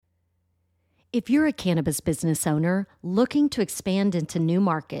If you're a cannabis business owner looking to expand into new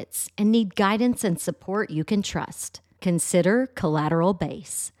markets and need guidance and support you can trust, consider Collateral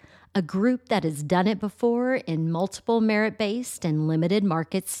Base, a group that has done it before in multiple merit-based and limited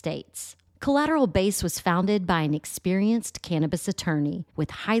market states. Collateral Base was founded by an experienced cannabis attorney with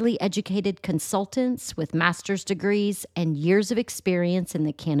highly educated consultants with master's degrees and years of experience in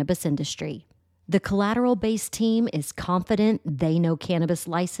the cannabis industry. The Collateral Base team is confident they know cannabis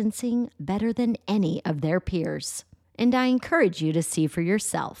licensing better than any of their peers. And I encourage you to see for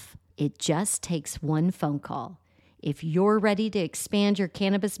yourself. It just takes one phone call. If you're ready to expand your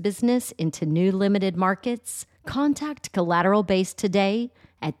cannabis business into new limited markets, contact Collateral Base today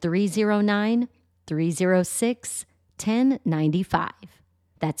at 309-306-1095.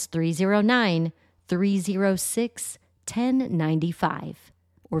 That's 309-306-1095.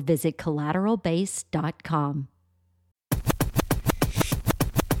 Or visit collateralbase.com.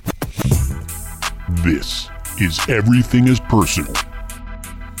 This is Everything is Personal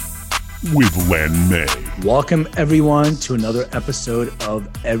with Len May. Welcome, everyone, to another episode of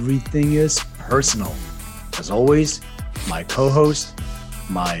Everything is Personal. As always, my co-host,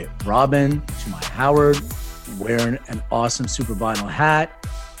 my Robin to my Howard, wearing an awesome Super Vinyl hat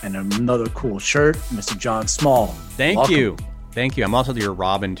and another cool shirt, Mr. John Small. Thank you. I'm also your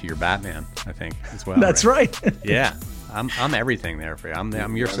Robin to your Batman, I think, as well. That's right. Yeah. I'm everything there for you.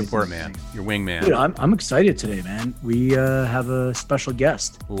 I'm your support man, your wing man. Dude, I'm excited today, man. We have a special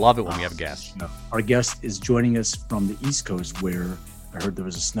guest. Love it when we have a guest. Our guest is joining us from the East Coast, where I heard there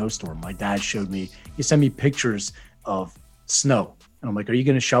was a snowstorm. My dad showed me, he sent me pictures of snow. And I'm like, are you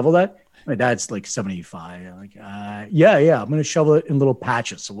going to shovel that? My dad's like 75. I'm like, yeah, I'm going to shovel it in little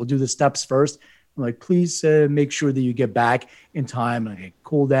patches. So we'll do the steps first. I'm like, please make sure that you get back in time and like,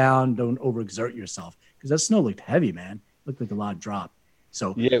 cool down. Don't overexert yourself. Because that snow looked heavy, man. It looked like a lot dropped.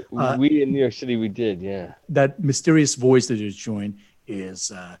 So yeah, we in New York City, we did, yeah. That mysterious voice that just joined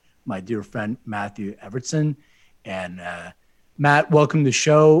is my dear friend, Matthew Evertson. And Matt, welcome to the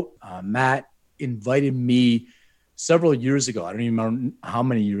show. Matt invited me several years ago. I don't even remember how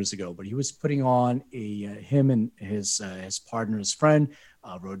many years ago, but he was putting on him and his partner, his friend,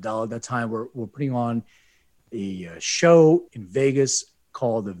 Rodell at that time, were putting on a show in Vegas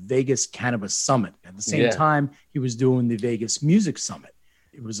called the Vegas Cannabis Summit. At the same time, he was doing the Vegas Music Summit.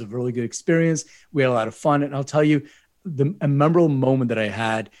 It was a really good experience. We had a lot of fun. And I'll tell you, a memorable moment that I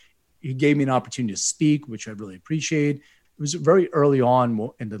had, he gave me an opportunity to speak, which I really appreciate. It was very early on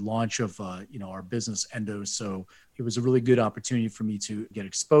in the launch of our business, Endo. So it was a really good opportunity for me to get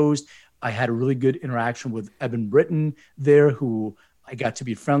exposed. I had a really good interaction with Eben Britton there, who I got to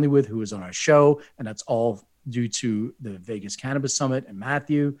be friendly with, who was on our show. And that's all due to the Vegas Cannabis Summit and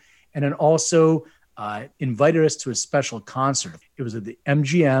Matthew. And then also invited us to a special concert. It was at the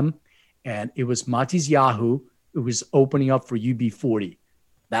MGM, and it was Matisyahu who was opening up for UB40.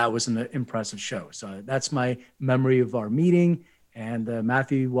 That was an impressive show. So that's my memory of our meeting. And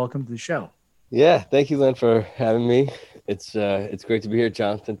Matthew, welcome to the show. Yeah, thank you, Len, for having me. It's great to be here,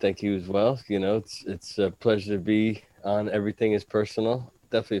 Jonathan. Thank you as well. You know, it's a pleasure to be on Everything is Personal.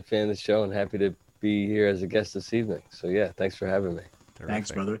 Definitely a fan of the show and happy to be here as a guest this evening. So yeah, thanks for having me.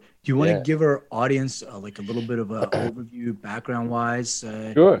 Thanks, brother. Do you want to give our audience like a little bit of an overview, background-wise?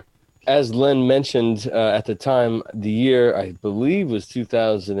 Sure. As Len mentioned, at the time, the year I believe was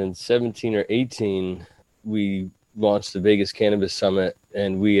 2017 or 18, we launched the Vegas Cannabis Summit,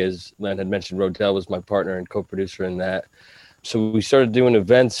 and we, as Len had mentioned, Rodell was my partner and co-producer in that. So we started doing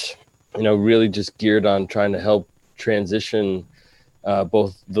events, really just geared on trying to help transition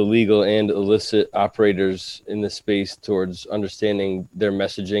both the legal and illicit operators in the space towards understanding their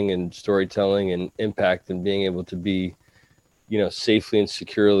messaging and storytelling and impact, and being able to be, safely and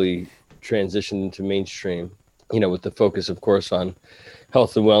securely transitioned into mainstream, with the focus, of course, on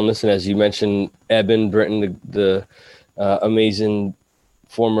health and wellness. And as you mentioned, Eben Britton, the amazing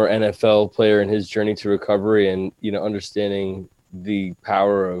former NFL player, and his journey to recovery, and, understanding the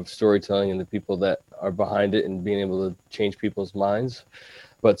power of storytelling and the people that are behind it and being able to change people's minds.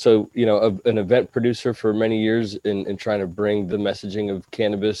 But so, an event producer for many years in trying to bring the messaging of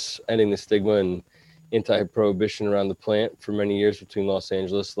cannabis, ending the stigma and anti-prohibition around the plant for many years between Los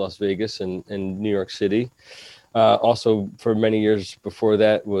Angeles, Las Vegas, and New York City. Also, for many years before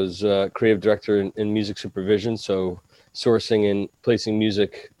that, was creative director in music supervision. So sourcing and placing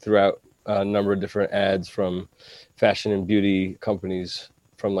music throughout a number of different ads from fashion and beauty companies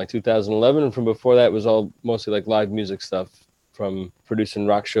from like 2011. And from before that, it was all mostly like live music stuff, from producing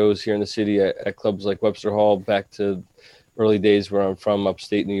rock shows here in the city at clubs like Webster Hall, back to early days where I'm from,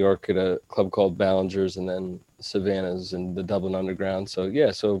 upstate New York, at a club called Ballinger's, and then Savannahs and the Dublin Underground. So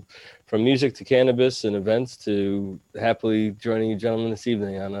yeah, so from music to cannabis and events to happily joining you gentlemen this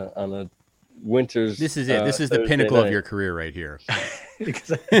evening on a winter's. This is it. This is the Thursday pinnacle night. of your career right here.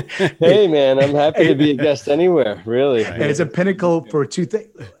 Hey man, I'm happy to be a guest anywhere. Really, And it's a pinnacle for two things.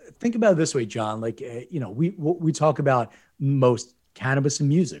 Think about it this way, John. Like, we talk about most cannabis and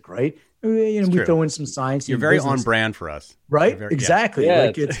music, right? We true. throw in some science. You're and very business, on brand for us. right? You're very- Exactly. Yeah.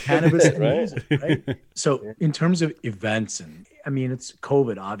 Like it's cannabis and Right. music, right? So in terms of events, and I mean, it's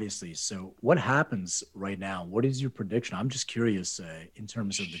COVID, obviously. So what happens right now? What is your prediction? I'm just curious in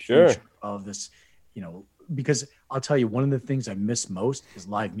terms of the Sure. future of this, because I'll tell you, one of the things I miss most is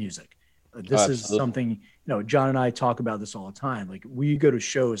live music. This is Absolutely. something, John and I talk about this all the time. Like we go to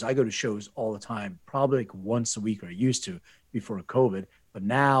shows, I go to shows all the time, probably like once a week, or I used to before COVID. But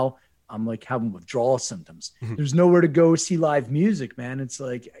now I'm like having withdrawal symptoms. There's nowhere to go see live music, man. It's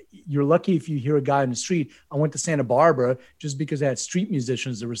like you're lucky if you hear a guy in the street. I went to Santa Barbara just because they had street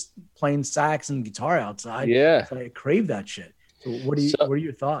musicians that were playing sax and guitar outside. Yeah. So I crave that shit. So what are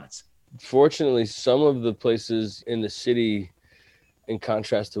your thoughts? Fortunately, some of the places in the city, in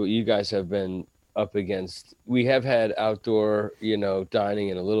contrast to what you guys have been up against, we have had outdoor,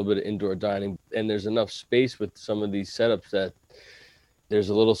 dining and a little bit of indoor dining, and there's enough space with some of these setups that there's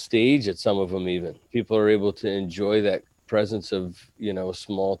a little stage at some of them. Even people are able to enjoy that presence of, a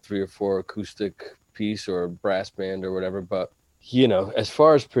small 3 or 4 acoustic piece or a brass band or whatever. But, as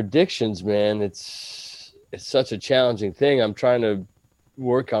far as predictions, man, it's such a challenging thing. I'm trying to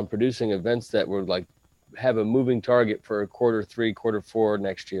work on producing events that were like have a moving target for Q3, Q4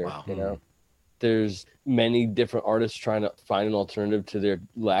 next year. Wow. There's many different artists trying to find an alternative to their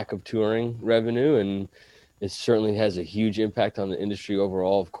lack of touring revenue, and it certainly has a huge impact on the industry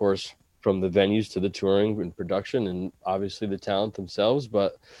overall, of course, from the venues to the touring and production and obviously the talent themselves.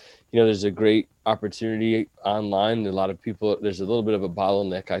 But there's a great opportunity online. A lot of people, there's a little bit of a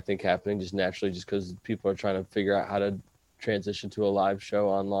bottleneck, I think, happening just naturally, just because people are trying to figure out how to transition to a live show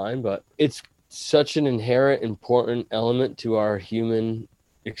online. But it's such an inherent, important element to our human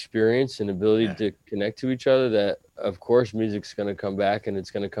experience and ability to connect to each other that, of course, music's going to come back, and it's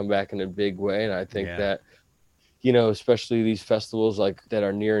going to come back in a big way. And I think that, especially these festivals like that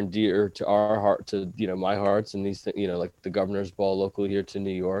are near and dear to our heart, to, my hearts, and these things, like the Governor's Ball locally here to New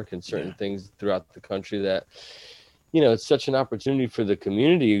York and certain things throughout the country that, it's such an opportunity for the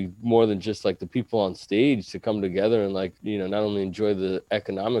community more than just like the people on stage to come together and like, not only enjoy the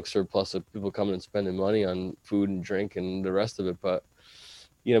economic surplus of people coming and spending money on food and drink and the rest of it, but,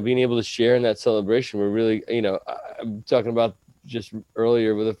 being able to share in that celebration. We're really, I'm talking about just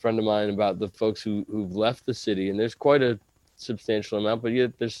earlier with a friend of mine about the folks who've left the city, and there's quite a substantial amount, but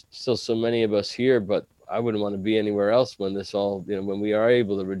yet there's still so many of us here, but I wouldn't want to be anywhere else when this all, when we are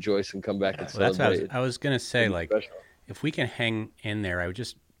able to rejoice and come back and Well, celebrate. that's what I was going to say. Like, special. if we can hang in there, I was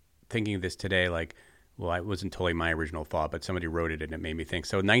just thinking of this today. Like, well, it wasn't totally my original thought, but somebody wrote it and it made me think.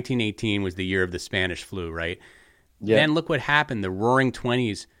 So 1918 was the year of the Spanish flu, right? Yeah. Then look what happened. The Roaring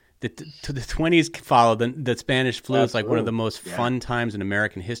 '20s. The 20s followed the Spanish flu. It's like one of the most fun times in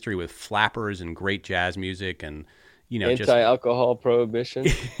American history, with flappers and great jazz music and, anti-alcohol prohibition.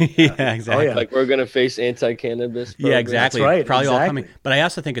 yeah, exactly. Like we're going to face anti-cannabis. Yeah, exactly. That's right, Probably all exactly. coming. But I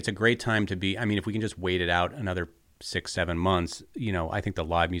also think it's a great time to be. I mean, if we can just wait it out another 6-7 months, I think the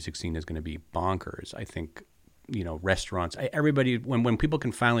live music scene is going to be bonkers. I think, restaurants, everybody, when people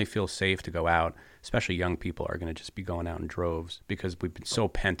can finally feel safe to go out, especially young people, are going to just be going out in droves because we've been so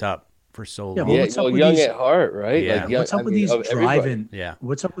pent up for so long. Well, Yeah, what's up with young these- at heart, right? Yeah. Like young, What's up with I mean, these of everybody. drive-in? Yeah.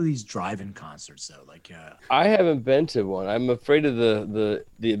 What's up with these drive-in concerts though? Like, I haven't been to one. I'm afraid of the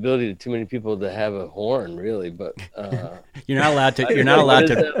ability of too many people to have a horn, really. But You're not allowed to. You're not What allowed is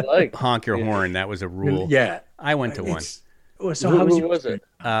to that like? honk your horn. That was a rule. yeah, I went to one. So Who- how was who your was it?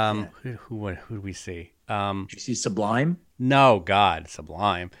 experience? Who did we see? Did you see Sublime? No, God,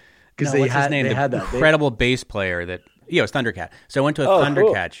 Sublime. 'Cause No, they what's his had- name? they The had that. incredible bass player that. Yeah, it was Thundercat. So I went to a Oh,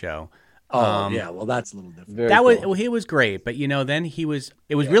 Thundercat cool. show. Oh, yeah. Well, that's a little different. Very That cool. was well, he was great, but then it was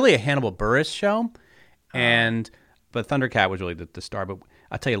really a Hannibal Buress show, but Thundercat was really the star. But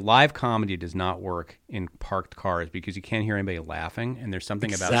I'll tell you, live comedy does not work in parked cars because you can't hear anybody laughing, and there's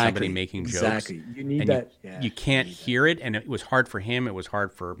something about somebody making jokes. Exactly. You need and that. You can't hear it, and it was hard for him. It was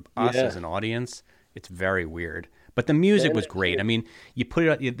hard for us Yeah. as an audience. It's very weird. But the music was great. I mean, you put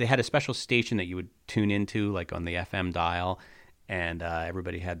it. They had a special station that you would tune into, like on the FM dial, and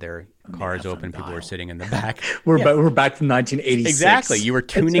everybody had their cars FM open. People were dial. sitting in the back. We're back from 1986. Exactly. You were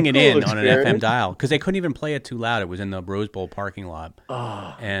tuning it in cool on an FM experience. dial because they couldn't even play it too loud. It was in the Rose Bowl parking lot.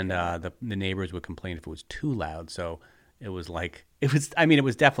 Oh, And the neighbors would complain if it was too loud. So It was like, it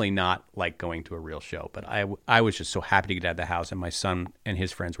was definitely not like going to a real show, but I was just so happy to get out of the house, and my son and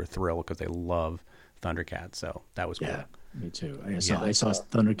his friends were thrilled because they love Thundercat. So that was cool. Yeah, me too. I saw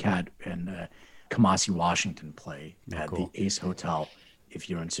Thundercat and Kamasi Washington play at cool. the Ace Hotel. If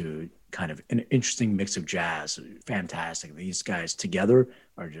you're into kind of an interesting mix of jazz, fantastic. These guys together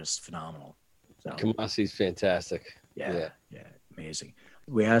are just phenomenal. So, Kamasi's fantastic. yeah, amazing.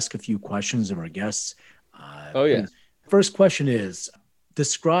 We ask a few questions of our guests. Oh, yeah. First question is,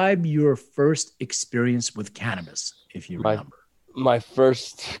 describe your first experience with cannabis, if you remember. My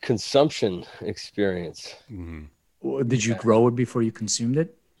first consumption experience. Or did you grow it before you consumed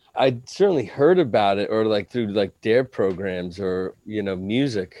it? I certainly heard about it, or like through like DARE programs, or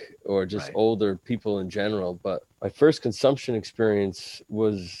music, or just Right. older people in general. But my first consumption experience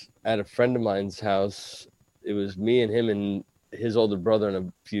was at a friend of mine's house. It was me and him and his older brother and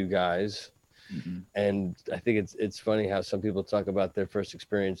a few guys. And I think it's funny how some people talk about their first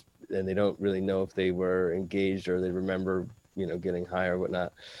experience and they don't really know if they were engaged or they remember getting high or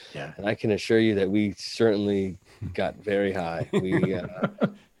whatnot. Yeah. And I can assure you that we certainly got very high.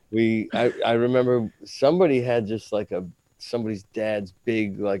 I remember somebody had just like somebody's dad's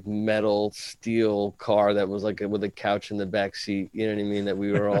big like metal steel car that was like with a couch in the back seat, you know what I mean, that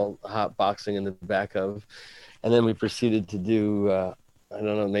we were all hot boxing in the back of. And then we proceeded to do I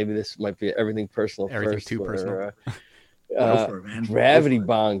don't know, maybe this might be everything personal Everything first. too personal. Go for it, man. Gravity Go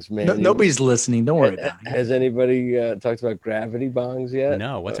for it. bongs, man. Nobody's listening. Don't worry about it. Has anybody talked about gravity bongs yet?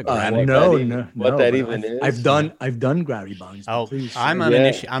 No, what's a What gravity? that but even is? I've done gravity bongs. Oh, Please. I'm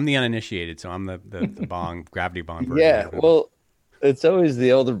the uninitiated, so I'm the bong gravity bong version. Yeah, well, it's always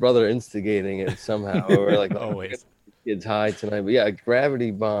the older brother instigating it somehow. Or like, always. Kids high tonight. But yeah, a gravity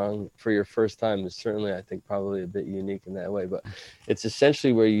bong for your first time is certainly, I think, probably a bit unique in that way. But it's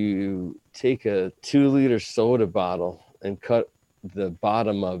essentially where you take a 2-liter soda bottle and cut the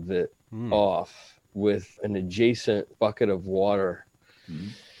bottom of it off with an adjacent bucket of water.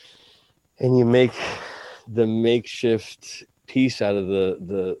 And you make the makeshift piece out of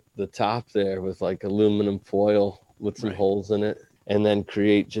the top there with like aluminum foil with some holes in it, and then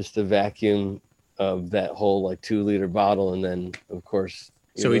create just a vacuum of that whole like 2-liter bottle. And then of course,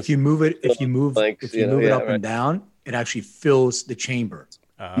 if you move it up and down, it actually fills the chamber.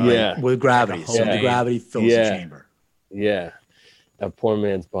 With gravity. So the gravity fills the chamber. Yeah. A poor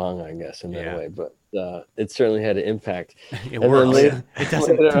man's bong, I guess, in that way. But it certainly had an impact. It works. Later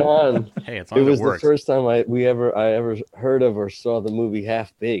on, hey, it's it was the first time I ever heard of or saw the movie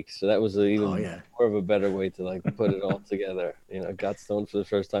Half Baked. So that was even more of a better way to like put it all together. Got stoned for the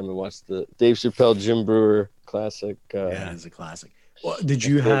first time and watched the Dave Chappelle, Jim Brewer classic. It's a classic. Well, did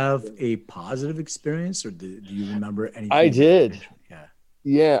you have a positive experience, or do you remember anything? I did.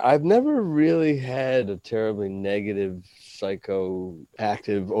 Yeah, I've never really had a terribly negative,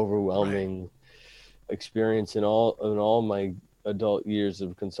 psychoactive, overwhelming experience in all my adult years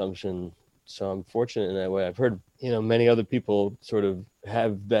of consumption. So I'm fortunate in that way. I've heard, many other people sort of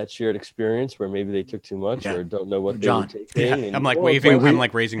have that shared experience where maybe they took too much or don't know what they were taking. Yeah, I'm like waving. I'm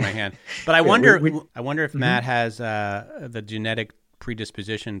like raising my hand. But I wonder. I wonder if Matt has the genetic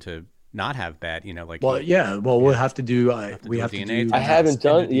predisposition to not have bad. we'll have to do. We have to do. I haven't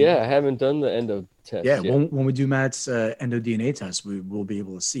done the endo test. Yeah, when we do Matt's endo DNA test, we will be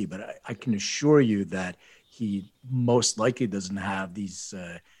able to see. But I can assure you that he most likely doesn't have these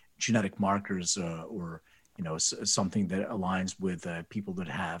genetic markers or something that aligns with people that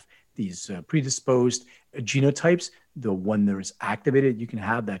have these predisposed genotypes. When there's activated, you can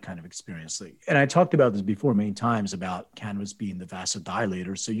have that kind of experience. And I talked about this before many times about cannabis being the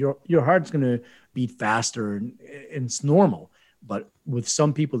vasodilator. So your heart's going to beat faster and it's normal. But with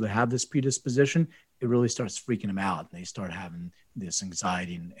some people that have this predisposition, it really starts freaking them out. And they start having this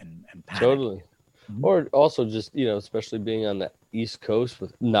anxiety and panic. Totally. Or also just, especially being on the East Coast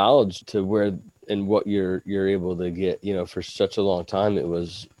with knowledge to where and what you're able to get, for such a long time, it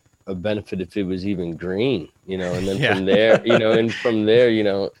was a benefit if it was even green, and then from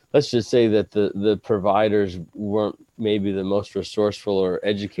there, let's just say that the providers weren't maybe the most resourceful or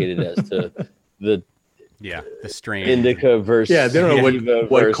educated as to the strain indica versus they don't know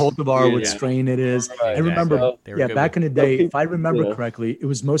what cultivar, what strain it is. Right. I remember, back in the day, if I remember Yeah. correctly, it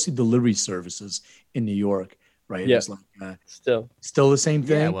was mostly delivery services in New York, right? Yeah. It was like still the same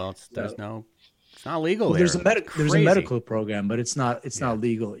thing. Yeah, well, it's not legal. Well, there's a Crazy. medical program, but it's not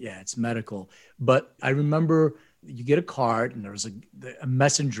legal. Yeah, it's medical. But I remember you get a card and there's a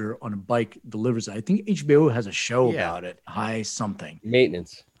messenger on a bike delivers it. I think HBO has a show about it. High something.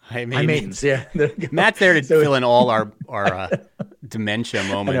 Maintenance. High maintenance. Yeah. Matt's there to fill in all our dementia I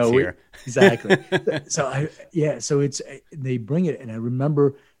moments know, here. exactly. So it's they bring it, and I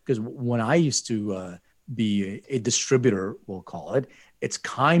remember because when I used to be a distributor, we'll call it, it's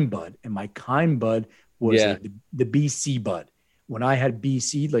Kind Bud, and my Kind Bud was Yeah. like the BC Bud. When I had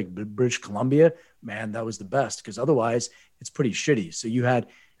BC, like British Columbia, man, that was the best because otherwise it's pretty shitty. So you had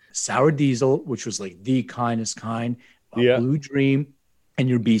Sour Diesel, which was like the kindest kind, Yeah. Blue Dream, and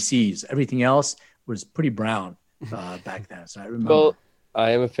your BCs. Everything else was pretty brown back then. So I remember. Well,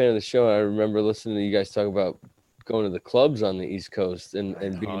 I am a fan of the show. I remember listening to you guys talk about going to the clubs on the East Coast and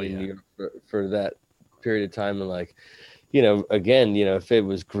being in New York for that period of time. And like, again, if it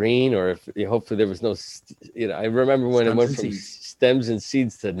was green or if hopefully there was no, I remember when it went from stems and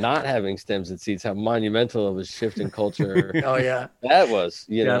seeds to not having stems and seeds, how monumental of a shift in culture Oh yeah, that was,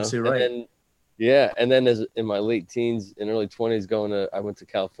 You're absolutely right. And then, and then as in my late teens and early 20s I went to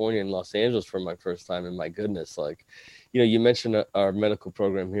California and Los Angeles for my first time. And my goodness, like, you mentioned our medical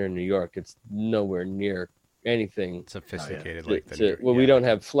program here in New York. It's nowhere near anything Sophisticated. We don't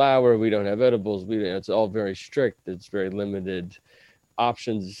have flour, we don't have edibles, it's all very strict. It's very limited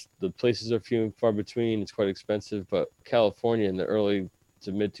options. The places are few and far between. It's quite expensive, but California in the early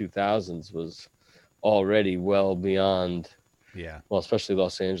to mid 2000s was already well beyond, well, especially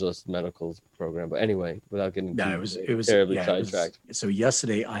Los Angeles medical program. But anyway, without getting it was terribly sidetracked. So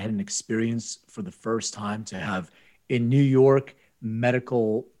yesterday I had an experience for the first time to have in New York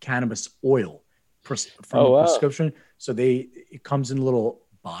medical cannabis oil from a prescription. So it comes in a little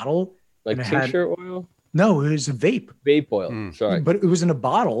bottle, like tincture oil. No, it was a vape oil. Sorry, but it was in a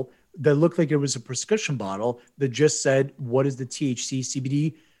bottle that looked like it was a prescription bottle that just said what is the THC,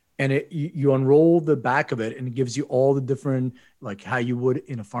 CBD, and you unroll the back of it and it gives you all the different, like how you would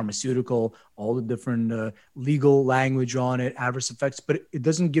in a pharmaceutical, all the different legal language on it, adverse effects, but it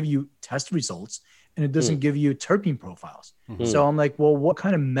doesn't give you test results and it doesn't give you terpene profiles. So I'm like, well, what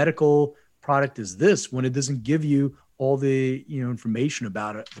kind of medical product is this when it doesn't give you all the information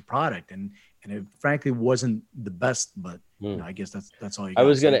about it, the product, and it frankly wasn't the best, but I guess that's all you got. I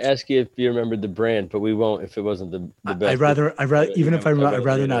was going to ask you if you remembered the brand, but we won't if it wasn't the best. I'd rather even if I'd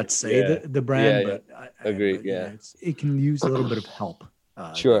rather not say the brand, but I agreed. It can use a little bit of help.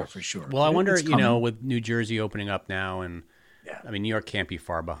 Sure, for sure. Well, I wonder, with New Jersey opening up now, and I mean, New York can't be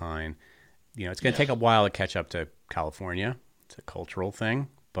far behind. It's going to take a while to catch up to California. It's a cultural thing,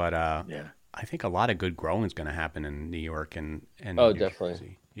 but I think a lot of good growing is going to happen in New York and New definitely.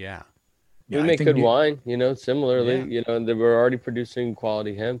 Jersey. Yeah. We make good wine, similarly, they were already producing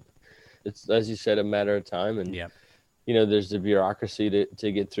quality hemp. It's, as you said, a matter of time. And, there's the bureaucracy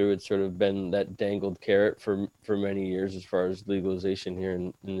to get through. It's sort of been that dangled carrot for many years as far as legalization here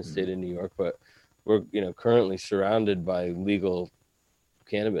in the state of New York. But we're, currently surrounded by legal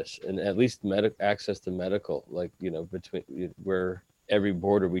cannabis and at least access to medical, like, between where every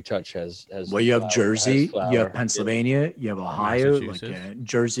border we touch has well, you have Jersey, you have Pennsylvania, you have Ohio, like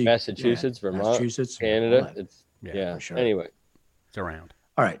Jersey, Massachusetts, Vermont, Canada. It's for sure. Anyway, it's around.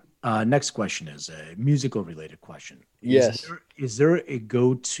 All right. Next question is a musical related question. Yes. Is there a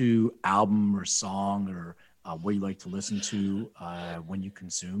go-to album or song or what you like to listen to when you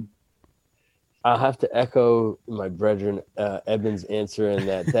consume? I'll have to echo my brethren Eben's answer, and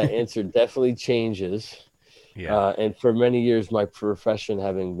that answer definitely changes. And for many years, my profession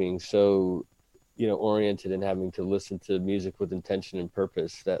having been so, oriented and having to listen to music with intention and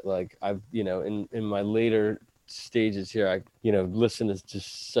purpose, that like I've, in my later stages here, I, listen to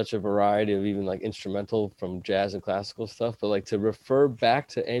just such a variety of even like instrumental from jazz and classical stuff, but like to refer back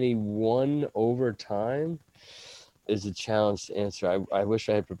to any one over time is a challenge to answer. I wish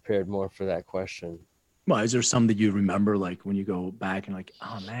I had prepared more for that question. Well, is there some that you remember, like when you go back and like,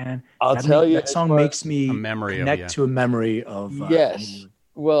 oh man, I'll tell you, that song makes me connect to a memory of. Yes.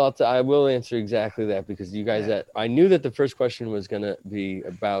 Well, I will answer exactly that, because you guys I knew that the first question was going to be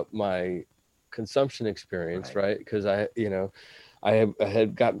about my consumption experience, right? Because I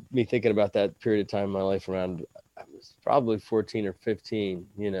had got me thinking about that period of time in my life around, I was probably 14 or 15,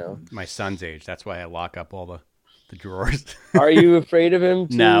 My son's age. That's why I lock up all the drawers. Are you afraid of him?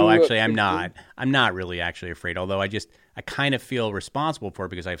 No, actually, I'm not. I'm not really actually afraid. Although I kind of feel responsible for it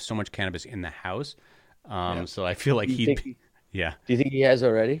because I have so much cannabis in the house. So I feel like Do you think he has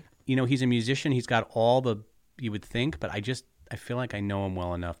already? He's a musician. He's got all you would think, but I feel like I know him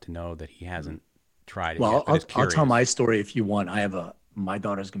well enough to know that he hasn't tried it yet. I'll tell my story if you want. My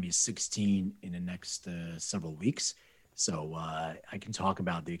daughter's going to be 16 in the next several weeks. So I can talk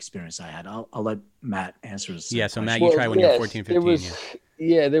about the experience I had. I'll let Matt answer this. Yeah, so Matt, you tried when you were 14, 15.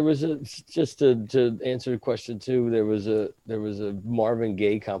 There was just to answer the question too, there was a Marvin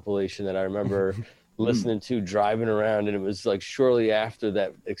Gaye compilation that I remember listening to driving around, and it was like shortly after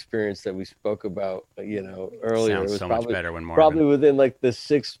that experience that we spoke about, earlier. Sounds it was so probably, much better when Marvin. probably within like the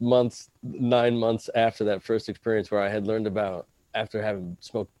 9 months after that first experience, where I had learned about, after having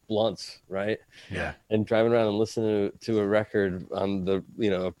smoked blunts, right? Yeah. And driving around and listening to a record on the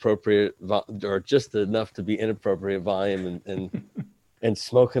appropriate or just enough to be inappropriate volume, and and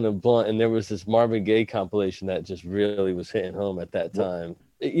smoking a blunt. And there was this Marvin Gaye compilation that just really was hitting home at that time.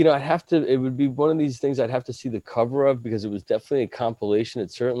 It would be one of these things I'd have to see the cover of, because it was definitely a compilation.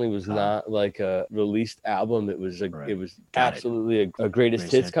 It certainly was not like a released album. It was it was absolutely a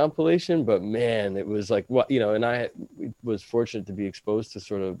greatest hits compilation, but man, it was like, and I was fortunate to be exposed to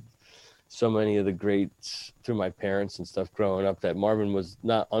sort of so many of the greats through my parents and stuff growing up, that Marvin was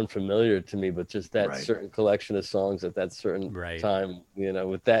not unfamiliar to me, but just that certain collection of songs at that certain time,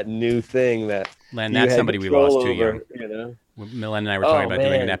 with that new thing that Len, that's somebody we lost too young. Len and I were talking about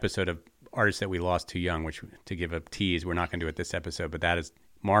doing an episode of artists that we lost too young, which, to give a tease, we're not going to do it this episode, but that is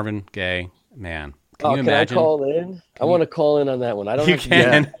Marvin Gaye, man. Can you imagine? I call in? I want to call in on that one. I don't. You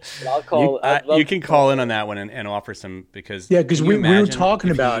can. I'll call. You can call in on that one and offer some, because because we were talking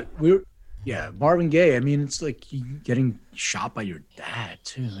about Marvin Gaye. I mean, it's like you getting shot by your dad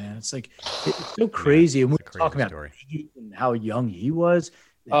too, man. It's like it's so crazy. And we were talking about Biggie and how young he was.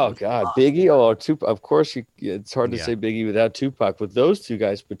 Oh God, Biggie! Oh, Tupac. Of course, it's hard to say Biggie without Tupac. With those two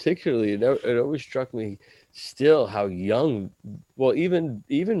guys particularly, it always struck me still how young. Well, even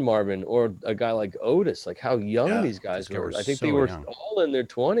Marvin, or a guy like Otis, like how young these guys were. I think they were all in their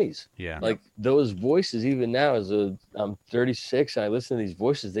 20s. Yeah, like those voices. Even now, I'm 36 and I listen to these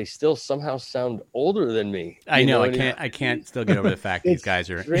voices, they still somehow sound older than me. I know. I can't still get over the fact these guys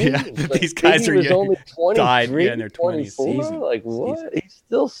are. Like, these guys Biggie was only 23, died in their 20s. Like what? He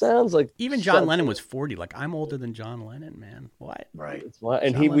still sounds like. Even John Lennon was 40. Like, I'm older than John Lennon, man. What? Right.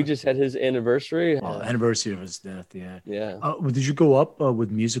 And we just had his anniversary. Anniversary of his death. Yeah. Yeah. Did you grow up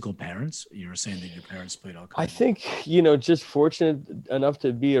with musical parents? You were saying that your parents played all kinds. I think, just fortunate enough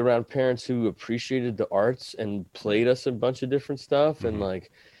to be around parents who appreciated the arts and played us a bunch of different stuff, and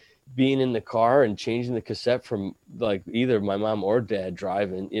like being in the car and changing the cassette from like either my mom or dad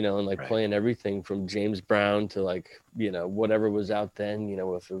driving, and like playing everything from James Brown to like, whatever was out then,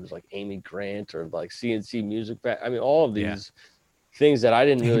 if it was like Amy Grant or like CNC Music back. I mean, all of these things that I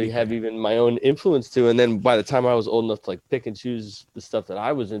didn't really have even my own influence to. And then by the time I was old enough to like pick and choose the stuff that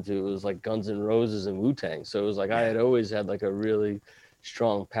I was into, it was like Guns N' Roses and Wu-Tang. So it was like I had always had like a really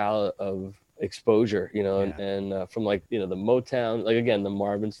strong palette of exposure, and from like, the Motown, like again, the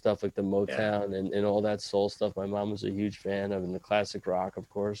Marvin stuff, like the Motown and all that soul stuff. My mom was a huge fan of, and the classic rock, of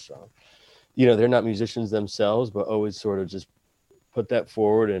course. So, they're not musicians themselves, but always sort of just put that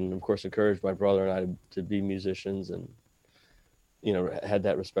forward, and of course encouraged my brother and I to be musicians, and had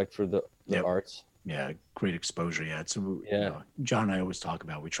that respect for the arts. Yeah, great exposure. Yeah, so John and I always talk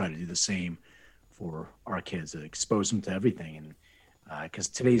about, we try to do the same for our kids, to expose them to everything, and because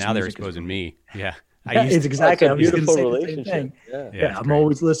today's now they're exposing me. Yeah, it's exactly a beautiful relationship. Yeah, I'm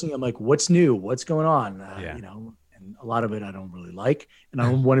always listening. I'm like, what's new? What's going on? And a lot of it I don't really like, and I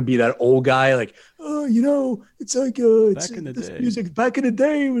don't want to be that old guy like, it's like back in the day. Music back in the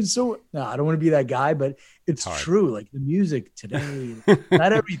day was so. No, I don't want to be that guy, but it's true. Like the music today,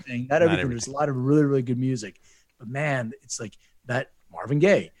 not everything. There's a lot of really, really good music, but man, it's like that Marvin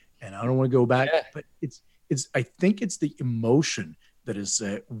Gaye, and I don't want to go back, but it's. I think it's the emotion that is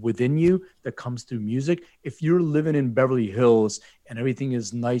within you that comes through music. If you're living in Beverly Hills and everything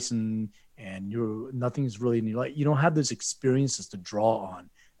is nice and nothing's really in your life, you don't have those experiences to draw on.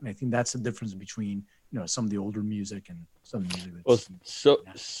 And I think that's the difference between some of the older music and some music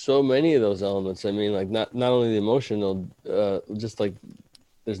that's so many of those elements. I mean, like not only the emotional, just like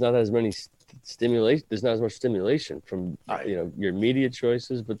there's not as many stimulation. There's not as much stimulation from your media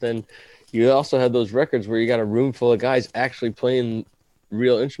choices, but then you also have those records where you got a room full of guys actually playing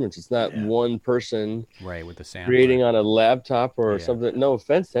real instruments. It's not one person with the sound creating on a laptop or something. No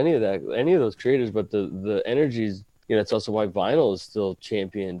offense to any of those creators, but the energies. It's also why vinyl is still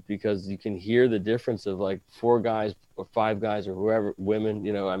championed, because you can hear the difference of like 4 guys or 5 guys or whoever,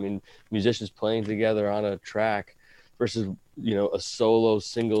 women, musicians playing together on a track versus, a solo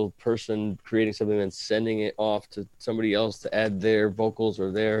single person creating something and sending it off to somebody else to add their vocals or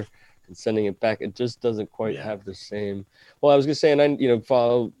and sending it back. It just doesn't quite have the same. Well, I was gonna say, and I,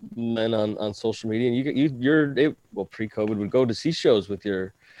 follow men on social media, and you're pre-COVID would go to see shows with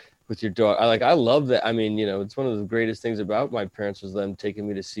your dog. I love that. I mean, it's one of the greatest things about my parents was them taking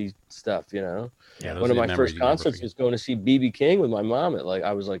me to see stuff. One of my first concerts was going to see BB King with my mom at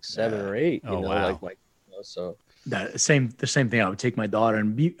I was like 7 or 8. So the same thing. I would take my daughter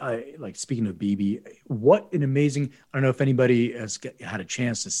and like speaking of BB, what an amazing, I don't know if anybody has had a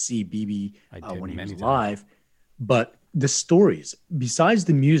chance to see BB when he was alive, but the stories, besides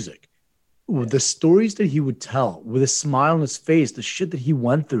the music, the stories that he would tell with a smile on his face, the shit that he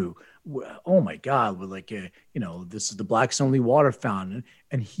went through. Oh my God. With like, this is the Black's only water fountain.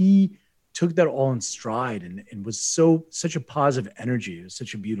 And he took that all in stride and was such a positive energy. It was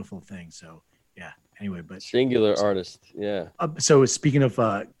such a beautiful thing. So yeah. Anyway, but singular artist, yeah. So speaking of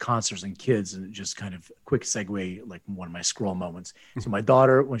concerts and kids, and just kind of quick segue, like one of my scroll moments. So my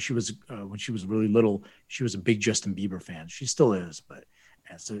daughter, when she was really little, she was a big Justin Bieber fan. She still is, but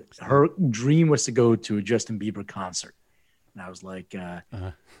so her dream was to go to a Justin Bieber concert, and I was like,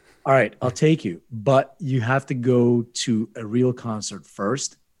 "All right, I'll take you, but you have to go to a real concert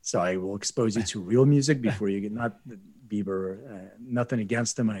first. So I will expose you to real music before you get not." Bieber, nothing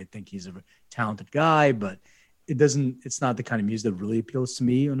against him, and I think he's a talented guy, but it's not the kind of music that really appeals to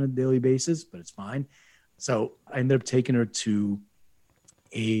me on a daily basis, but it's fine. So I ended up taking her to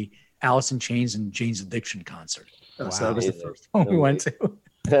a Alice in Chains and Jane's Addiction concert. Wow. So that was the first one we went to.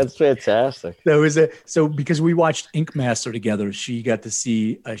 That's fantastic. So because we watched Ink Master together, she got to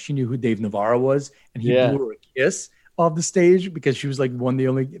see, she knew who Dave Navarro was, and he blew her a kiss off the stage because she was like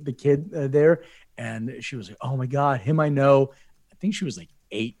the kid there. And she was like, "Oh my God, him I know." I think she was like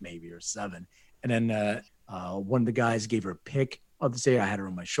 8 maybe or 7. And then one of the guys gave her a pic of the stage. I had her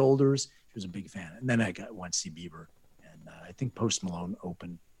on my shoulders. She was a big fan. And then I went to see Bieber. And I think Post Malone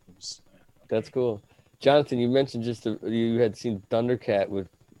opened. That's cool. Jonathan, you mentioned you had seen Thundercat with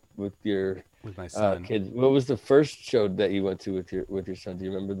my son. Kids. What was the first show that you went to with your son? Do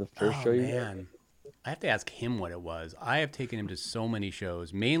you remember the first show you went? I have to ask him what it was. I have taken him to so many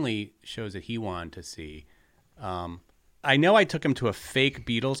shows, mainly shows that he wanted to see. I know I took him to a fake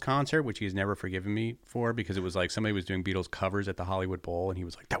Beatles concert, which he's never forgiven me for, because it was like somebody was doing Beatles covers at the Hollywood Bowl, and he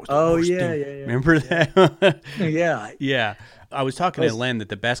was like, "That was the worst thing." Yeah. Remember that? Yeah. Yeah. I was talking to Len that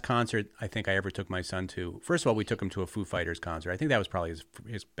the best concert I think I ever took my son to, first of all, we took him to a Foo Fighters concert. I think that was probably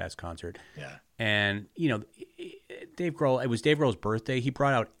his best concert. Yeah. And, Dave Grohl, it was Dave Grohl's birthday. He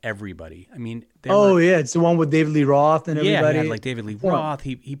brought out everybody. I mean, it's the one with David Lee Roth and everybody. Yeah, he had like David Lee Roth.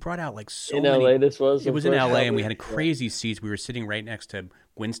 He brought out like so many. In LA, this was? It was in LA, and we had crazy seats. We were sitting right next to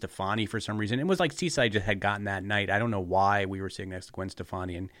Gwen Stefani for some reason. It was like seats I just had gotten that night. I don't know why we were sitting next to Gwen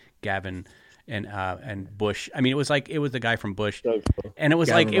Stefani and Gavin and Bush. I mean, it was the guy from Bush, and it was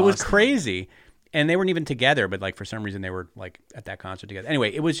Gavin it was crazy. And they weren't even together, but like for some reason they were like at that concert together.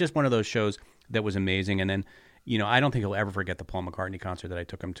 Anyway, it was just one of those shows that was amazing. And then, I don't think he'll ever forget the Paul McCartney concert that I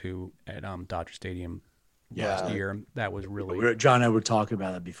took him to at Dodger Stadium last year. That was really John and I were talking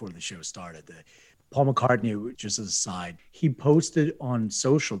about it before the show started. Paul McCartney, just as a side, he posted on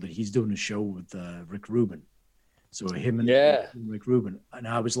social that he's doing a show with Rick Rubin. So him and Rick Rubin, and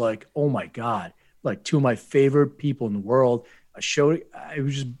I was like, oh my God, like two of my favorite people in the world. A show, it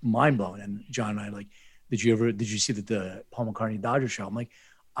was just mind blowing. And John and I like, did you see the Paul McCartney Dodger show? I'm like,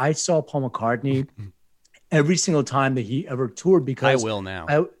 I saw Paul McCartney every single time that he ever toured, because I will now.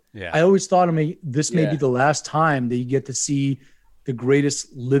 I always thought, this may be the last time that you get to see the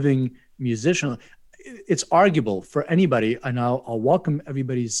greatest living musician. It's arguable for anybody, and I'll welcome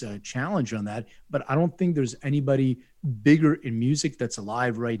everybody's challenge on that, but I don't think there's anybody bigger in music that's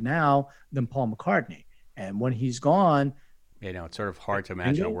alive right now than Paul McCartney. And when he's gone, it's sort of hard to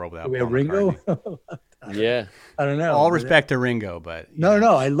imagine a world without we Paul have Ringo. Yeah, I don't know. All respect to Ringo, but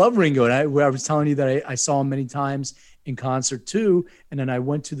no, I love Ringo, and I was telling you that I saw him many times in concert too. And then I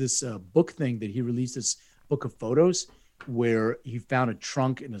went to this book thing that he released, this book of photos where he found a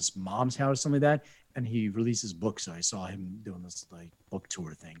trunk in his mom's house, something like that, and he released his book. So I saw him doing this like book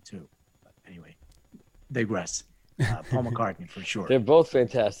tour thing too. But anyway, digress. Paul McCartney for sure. They're both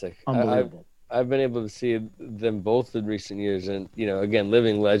fantastic. Unbelievable. I've been able to see them both in recent years, and again,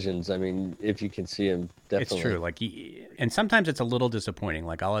 living legends. I mean, if you can see them, definitely. It's true. Like, and sometimes it's a little disappointing.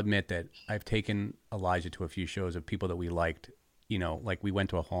 Like, I'll admit that I've taken Elijah to a few shows of people that we liked. Like we went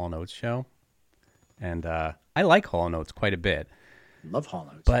to a Hall & Oates show, and I like Hall & Oates quite a bit. Love Hall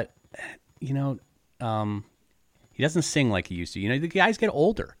 & Oates, but he doesn't sing like he used to. The guys get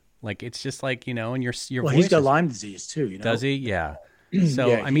older. Like, it's just like and your voice. He's got Lyme disease too. Does he? Yeah.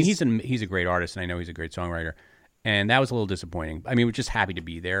 So he's a great artist, and I know he's a great songwriter, and that was a little disappointing. I mean, we're just happy to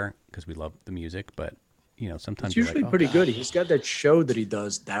be there because we love the music, but sometimes it's usually pretty good. He's got that show that he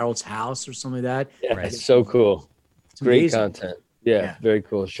does, Daryl's House or something like that. Yeah, It's so cool. It's great amazing. Content. Yeah, very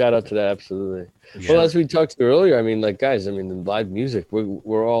cool. Shout out to that, absolutely. Yeah. Well, as we talked earlier, the live music,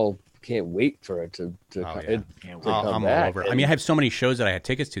 we're all can't wait for it to come I'm all over. I mean, I have so many shows that I had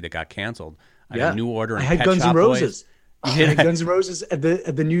tickets to that got canceled. I had a New Order and I had Pet Guns Shop N' Boys. Roses. I had Guns N' Roses at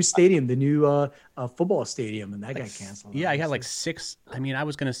the new stadium, the new football stadium, and that got canceled. Yeah, I had like 6. I mean, I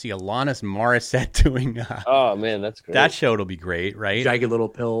was going to see Alanis Morissette doing Oh man, that's great. that show. Will be great, right? Jagged Little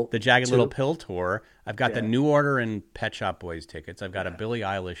Pill. The Jagged too. Little Pill tour. I've got the New Order and Pet Shop Boys tickets. I've got a Billie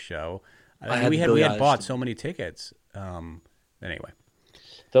Eilish show. We had bought so many tickets. Anyway,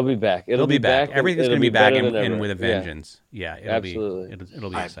 They'll be back. it'll be back. Everything's going to be back and with a Yeah. vengeance. Yeah, Absolutely. It'll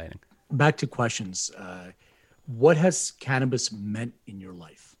be exciting. Back to questions. What has cannabis meant in your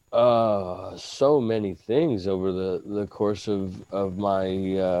life? So many things over the course of my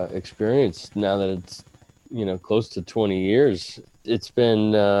experience. Now that it's close to 20 years, it's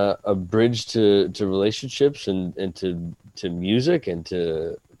been a bridge to relationships and to music and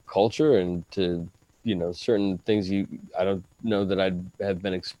to culture and to certain things I don't know that I'd have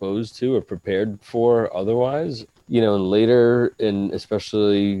been exposed to or prepared for otherwise. And later, and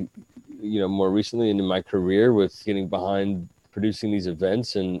especially more recently in my career, with getting behind producing these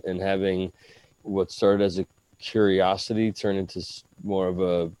events and having what started as a curiosity turn into more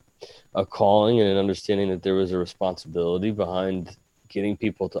of a calling and an understanding that there was a responsibility behind getting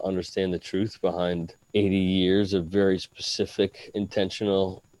people to understand the truth behind 80 years of very specific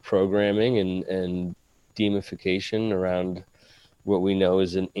intentional programming and demification around what we know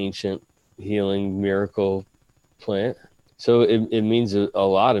is an ancient healing miracle plant. So it means a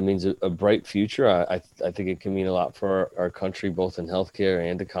lot. It means a bright future. I think it can mean a lot for our country, both in healthcare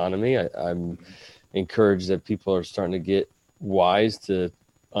and economy. I'm encouraged that people are starting to get wise to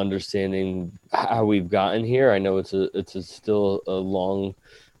understanding how we've gotten here. I know it's still a long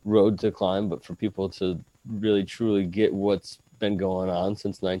road to climb, but for people to really truly get what's been going on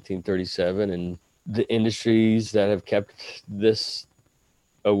since 1937 and the industries that have kept this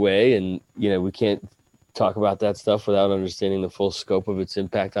away, and we can't talk about that stuff without understanding the full scope of its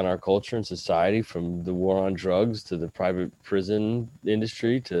impact on our culture and society, from the war on drugs to the private prison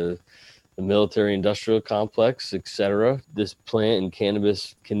industry to the military industrial complex, etc. This plant and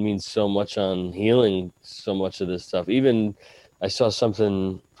cannabis can mean so much on healing so much of this stuff. Even I saw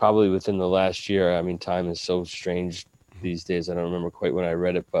something probably within the last year. I mean, time is so strange these days. I don't remember quite when I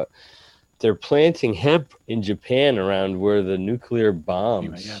read it, but they're planting hemp in Japan around where the nuclear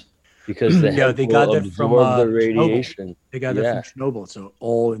bombs. Because the hemp they got will that from absorb the radiation. Chernobyl. They got that from Chernobyl. So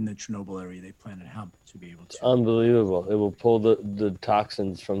all in the Chernobyl area, they planted hemp to be able to. It's unbelievable. It will pull the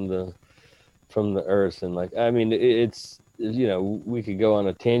toxins from the earth, and it's we could go on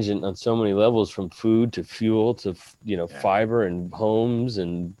a tangent on so many levels, from food to fuel to fiber and homes,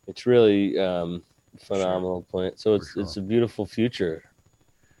 and it's really phenomenal plant. So it's a beautiful future.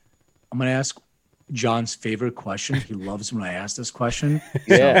 I'm gonna ask John's favorite question. He loves when I ask this question.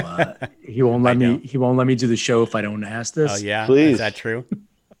 Yeah. So, he won't let me. He won't let me do the show if I don't ask this. Oh yeah, please. Is that true?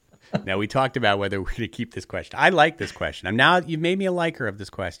 Now, we talked about whether we're going to keep this question. I like this question. You've made me a liker of this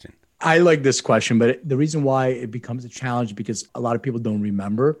question. I like this question, but the reason why it becomes a challenge because a lot of people don't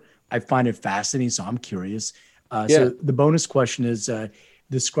remember. I find it fascinating, so I'm curious. So the bonus question is: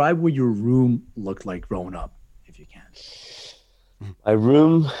 describe what your room looked like growing up, if you can. My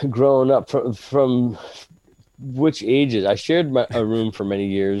room growing up from which ages? I shared a room for many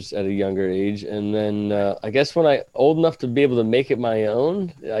years at a younger age, and then I guess when I old enough to be able to make it my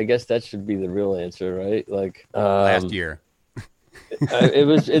own, I guess that should be the real answer, right? Like last year,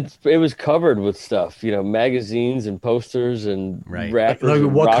 it was covered with stuff, magazines and posters and rappers. Like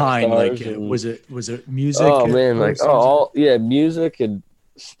and what rock kind? Like stars was it music? Oh man, music and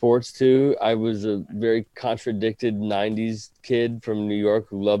sports too. I was a very contradicted 90s kid from New York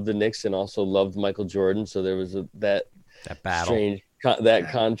who loved the Knicks and also loved Michael Jordan. So there was that battle, strange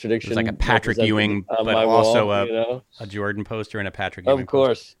contradiction. It was like a Patrick Ewing, but also a Jordan poster and a Patrick Ewing. Of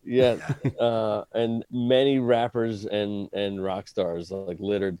course, yeah. And many rappers and rock stars like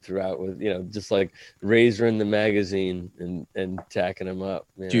littered throughout with just like Razor in the magazine and tacking them up.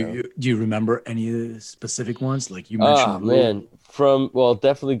 Do you remember any of the specific ones? Like you mentioned. Oh man.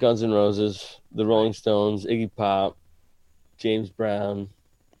 Definitely Guns N' Roses, the Rolling Stones, Iggy Pop, James Brown,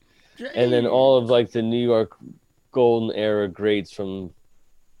 and then all of like the New York golden era greats from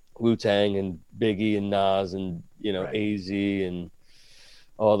Wu-Tang and Biggie and Nas and AZ and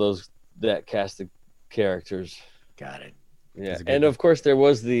all that cast of characters. Got it. Yeah, and of course there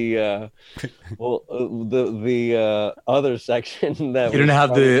was the other section that you didn't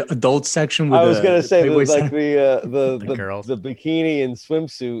have the adult section. With I was going to say the the girls, the bikini and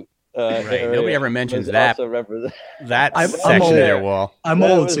swimsuit. Right, nobody ever mentions that. That I'm section old. there, Wall. I'm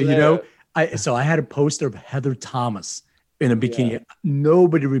old, so I had a poster of Heather Thomas in a bikini. Yeah.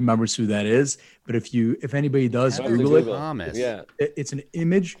 Nobody remembers who that is, but if anybody does, Google it. Thomas. Yeah, it's an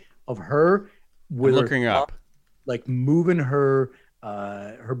image of her. with looking her up. like moving her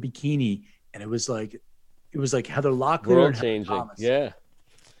her bikini, and it was like Heather Locklear World and Heather changing. Thomas. Yeah.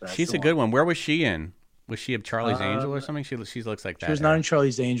 That's She's the a good one. Where was she in? Was she of Charlie's Angel or something? She looks like that. She was not in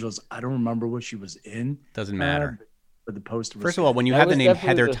Charlie's Angels. I don't remember what she was in. Doesn't matter. But the poster was First of all, when you That have the was name definitely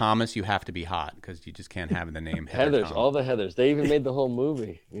Heather the- Thomas, you have to be hot because you just can't have the name Heather Heathers, Thomas. all the Heathers. They even made the whole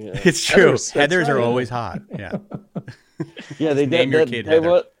movie. Yeah. It's true. Heathers, that's Heathers are right. always hot. Yeah. Yeah, they Name did. your kid There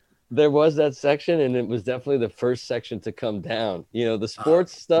Heather. was that section, and it was definitely the first section to come down. You know, the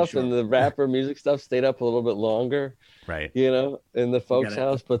sports stuff sure. and the rapper music stuff stayed up a little bit longer. Right. You know, in the folks' gotta-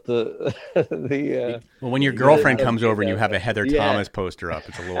 house, but the Well, when your You girlfriend gotta comes over and you have a that. Heather Yeah. Thomas poster up,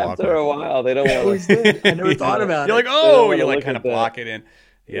 it's a little after a awkward. while they don't I want always to. did. I never thought about You're it. like, oh, wanna you like look kind at of that. block it in.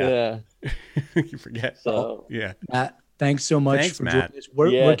 Yeah. Yeah. You forget. So- Yeah. Matt, thanks so much Thanks, for Matt. joining us. Where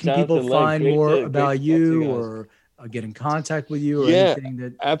Yeah, can people Jonathan, Len, find great more to- about great to talk to you you guys. or get in contact with you or Yeah. anything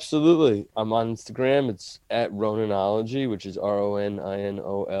that Absolutely. I'm on Instagram. It's at Ronanology, which is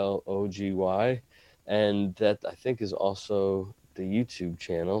RONINOLOGY. And that I think is also the YouTube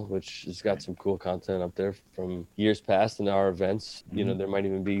channel, which has got some cool content up there from years past in our events. You know, there might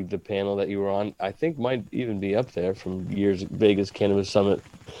even be the panel that you were on. I think might even be up there from years Vegas Cannabis Summit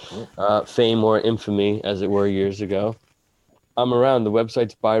fame or infamy, as it were, years ago. I'm around. The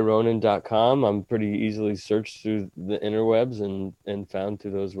website's byronan.com. I'm pretty easily searched through the interwebs and found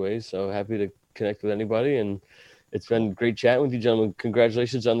through those ways. So happy to connect with anybody. And it's been great chatting with you, gentlemen.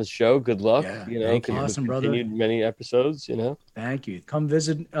 Congratulations on the show. Good luck. Yeah, you know, thank you. with Awesome, brother. continued many episodes. You know. Thank you. Come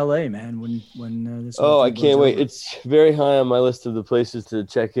visit LA, man. When this. Oh, whole I thing can't blows wait. over. It's very high on my list of the places to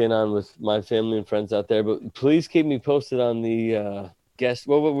check in on with my family and friends out there. But please keep me posted on the guest.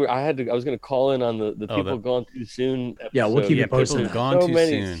 Well, I was going to call in on the people gone too soon. Yeah, we'll episode. keep you Yeah, people posted. have gone too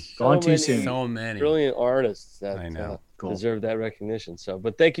soon. Gone too many soon. So many. Brilliant artists that I know. Cool. deserve that recognition. So,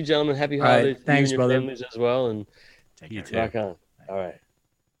 but thank you, gentlemen. Happy All right. holidays to Thanks, you and your brother. families as well. And Take You care. too. rock on. All right.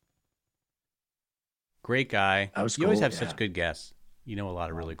 Great guy. That was You always cool, have yeah. such good guests. You know a lot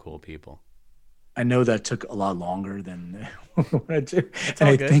of really cool people. I know that took a lot longer than what I do. all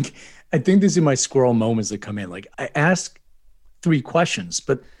And good. I think these are my squirrel moments that come in. Like I ask 3 questions,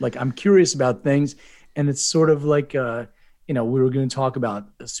 but like I'm curious about things, and it's sort of like we were going to talk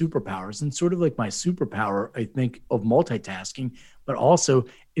about superpowers, and sort of like my superpower, I think, of multitasking, but also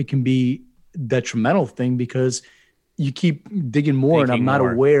it can be detrimental thing because you keep digging more, and Thinking I'm not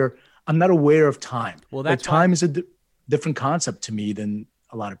more. aware. I'm not aware of time. Well, Like, that's why- time is a different concept to me than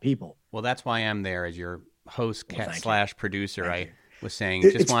a lot of people. Well, that's why I'm there as your host thank / producer. Thank I you. was saying, It-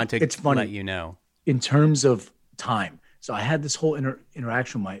 just it's- wanted to it's funny. let you know. In terms of time. So I had this whole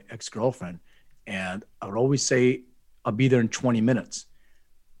interaction with my ex-girlfriend, and I would always say, I'll be there in 20 minutes.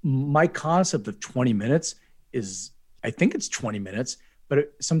 My concept of 20 minutes is, I think it's 20 minutes,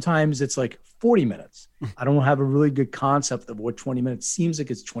 but sometimes it's like 40 minutes. I don't have a really good concept of what 20 minutes seems like.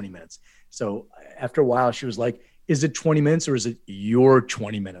 It's 20 minutes. So after a while, she was like, is it 20 minutes or is it your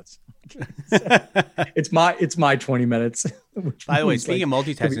 20 minutes? It's my 20 minutes. which By the way, means, speaking like,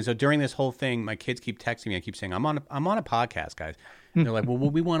 of multitasking, so during this whole thing, my kids keep texting me. I keep saying, I'm on a podcast, guys. And they're like, well,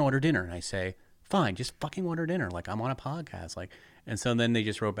 we want to order dinner. And I say, fine, just fucking order dinner. Like, I'm on a podcast. Like, and so then they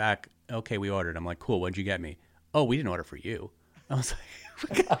just wrote back, okay, we ordered. I'm like, cool. What'd you get me? Oh, we didn't order for you. I was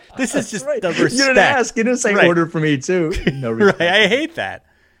like, this is just right. the respect. You didn't ask. You didn't say Right. order for me too. No Right. respect. I hate that.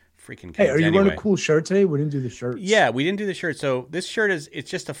 Freaking kids. Hey, are you anyway. wearing a cool shirt today? We didn't do the shirts. Yeah, we didn't do the shirt. So this shirt it's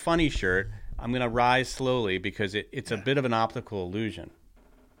just a funny shirt. I'm going to rise slowly because it's a bit of an optical illusion.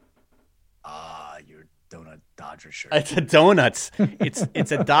 Your donut Dodger shirt. It's a donuts.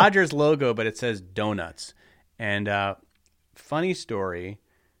 It's a Dodgers logo, but it says donuts. And funny story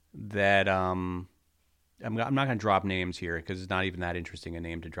that I'm not going to drop names here because it's not even that interesting a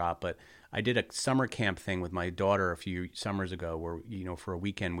name to drop. But I did a summer camp thing with my daughter a few summers ago, where for a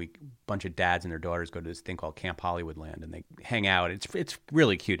weekend, bunch of dads and their daughters go to this thing called Camp Hollywoodland, and they hang out. It's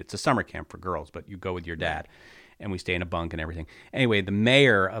really cute. It's a summer camp for girls, but you go with your dad, and we stay in a bunk and everything. Anyway, the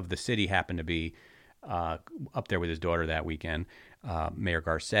mayor of the city happened to be up there with his daughter that weekend, Mayor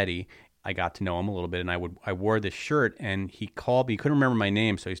Garcetti. I got to know him a little bit, and I wore this shirt, and he called me. He couldn't remember my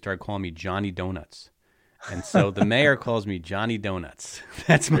name, so he started calling me Johnny Donuts. And so the mayor calls me Johnny Donuts.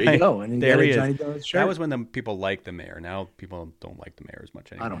 That's There my. you go. And you there got a he is. Johnny Donuts shirt. That was when the people liked the mayor. Now people don't like the mayor as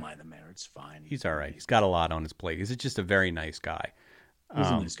much anymore. I don't mind the mayor. It's fine. He's all right. He's got a lot on his plate. He's just a very nice guy. He's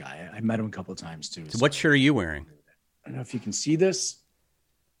a nice guy. I met him a couple of times too. So what shirt are you wearing? I don't know if you can see this.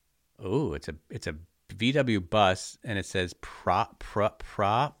 Oh, it's a VW bus, and it says Prodigy.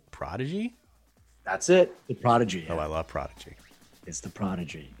 That's it. The Prodigy. Oh, I love Prodigy. It's the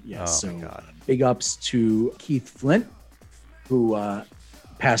Prodigy. Yes. Oh, so my God. big ups to Keith Flint, who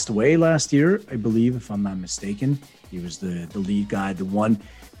passed away last year, I believe, if I'm not mistaken. He was the lead guy, the one.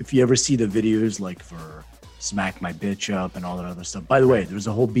 If you ever see the videos like for Smack My Bitch Up and all that other stuff. By the way, there's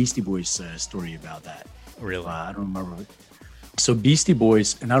a whole Beastie Boys story about that. Really? I don't remember. So Beastie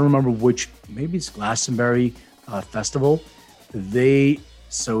Boys, and I don't remember which, maybe it's Glastonbury Festival. I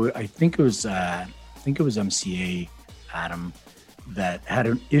think it was MCA, Adam, that had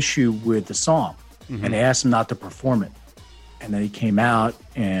an issue with the song, and they asked him not to perform it, and then he came out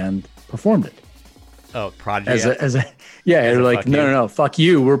and performed it. Oh, Prodigy. They're like, no, fuck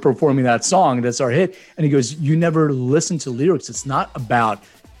you. We're performing that song. That's our hit. And he goes, you never listen to lyrics. It's not about,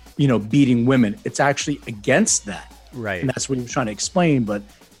 beating women. It's actually against that. Right. And that's what he was trying to explain. But,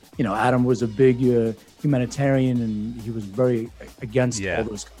 Adam was a big humanitarian, and he was very against all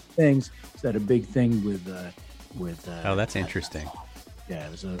those things. So had a big thing with oh, that's interesting. Yeah,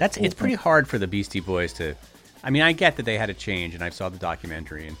 it was it's pretty hard for the Beastie Boys to. I mean, I get that they had to change, and I saw the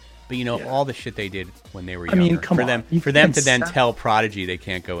documentary, but all the shit they did when they were younger. I mean, come on. For them to then tell Prodigy they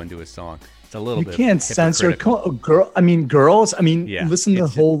can't go and do a song, it's a little bit. You can't censor girls. Listen to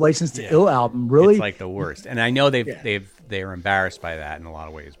the whole License to Ill album. Really, it's like the worst. And I know they're embarrassed by that in a lot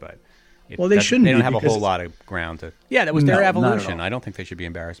of ways, but they shouldn't. They don't have a whole lot of ground to. Yeah, that was their evolution. I don't think they should be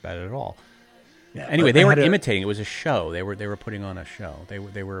embarrassed about it at all. Yeah, anyway, they were imitating. It was a show. They were putting on a show.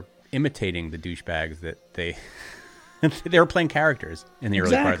 They were imitating the douchebags that they were playing characters in the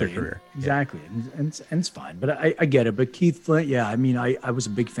early part of their career. Exactly, and it's fine. But I get it. But Keith Flint, I was a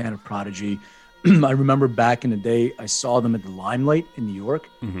big fan of Prodigy. I remember back in the day, I saw them at the Limelight in New York.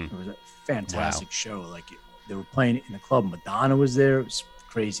 It was a fantastic show. Like they were playing in the club. Madonna was there. It was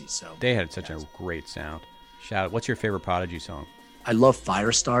crazy. So they had such a great sound. Shout out! What's your favorite Prodigy song? I love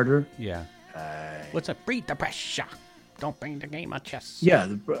Firestarter. Yeah. What's up? Breathe the pressure. Don't bring the game of chess. Yeah.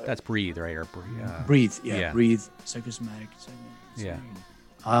 That's Breathe, right? Or Breathe. Yeah. Breathe. Psychosomatic. Yeah.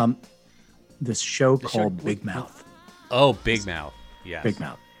 This show called Big Mouth. Oh, Big Mouth. Yeah. Big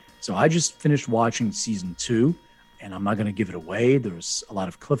Mouth. So I just finished watching season 2, and I'm not going to give it away. There's a lot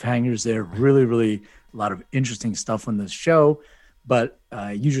of cliffhangers there. Really, really a lot of interesting stuff on this show. But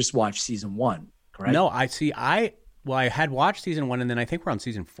you just watched season 1, correct? No, I had watched season 1, and then I think we're on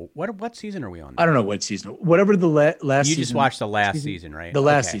season 4. What season are we on? I don't know what season. Whatever the last season. You just watched the last season, right? The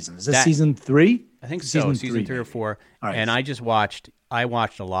last season. Is this season 3? I think so. Season 3 or 4. All right. And I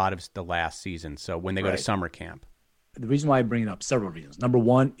watched a lot of the last season. So when they go to summer camp. The reason why I bring it up, several reasons. Number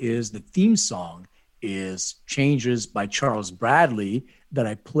one is the theme song is Changes by Charles Bradley that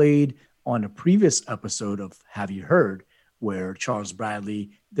I played on a previous episode of Have You Heard, where Charles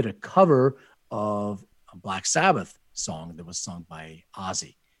Bradley did a cover of a Black Sabbath song that was sung by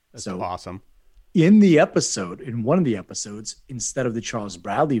Ozzy. That's awesome. In one of the episodes, instead of the Charles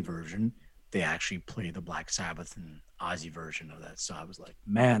Bradley version, they actually play the Black Sabbath and Ozzy version of that. So I was like,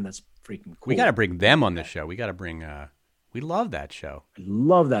 man, that's freaking cool. We got to bring them on the show. We got to bring, we love that show. I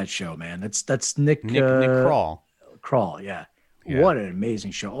love that show, man. That's Nick Kroll. Kroll, yeah. What an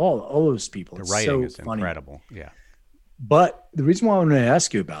amazing show. All those people. The writing is funny. Incredible. Yeah. But the reason why I wanted to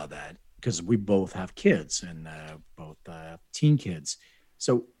ask you about that, because we both have kids and both teen kids.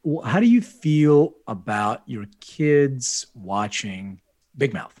 So how do you feel about your kids watching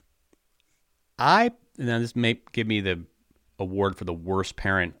Big Mouth? Now this may give me the award for the worst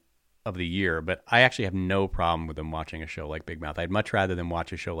parent of the year, but I actually have no problem with them watching a show like Big Mouth. I'd much rather them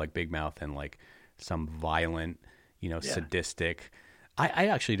watch a show like Big Mouth than like some violent, sadistic. I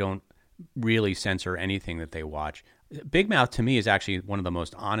actually don't really censor anything that they watch. Big Mouth to me is actually one of the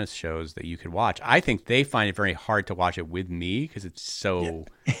most honest shows that you could watch. I think they find it very hard to watch it with me because it's so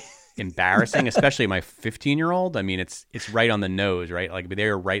embarrassing, especially my 15-year-old. I mean, it's right on the nose, right? Like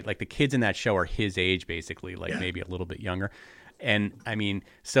they're right. Like the kids in that show are his age, basically, like maybe a little bit younger. And I mean,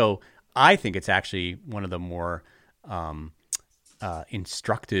 so I think it's actually one of the more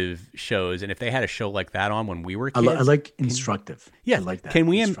instructive shows. And if they had a show like that on when we were kids, I like instructive. Yeah, I like that. Can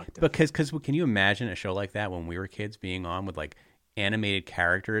you imagine a show like that when we were kids being on with like animated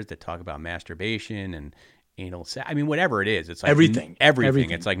characters that talk about masturbation and anal sex? I mean, whatever it is, it's like everything.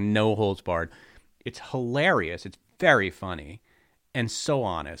 It's like no holds barred. It's hilarious. It's very funny and so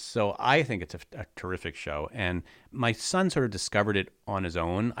honest. So I think it's a terrific show. And my son sort of discovered it on his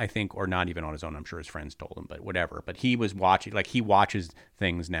own, I think, or not even on his own. I'm sure his friends told him, but whatever. But he was watching, like he watches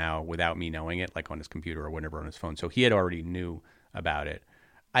things now without me knowing it, like on his computer or whatever on his phone. So he had already knew about it.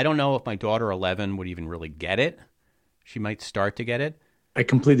 I don't know if my daughter 11 would even really get it. She might start to get it. I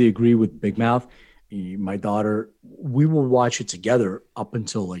completely agree with Big Mouth. My daughter, we will watch it together up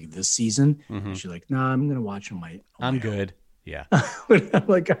until like this season. Mm-hmm. She's like, "Nah, I'm going to watch it on my I'm good. Yeah.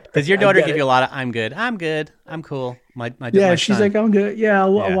 Like, Does your I daughter get give it. you a lot of "I'm good, I'm good, I'm cool"? My Yeah, she's son, like, I'm good. Yeah,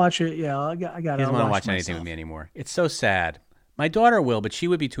 I'll Yeah. watch it. Yeah, I got he it. doesn't I'll want to watch watch anything with myself. me anymore. It's so sad. My daughter will, but she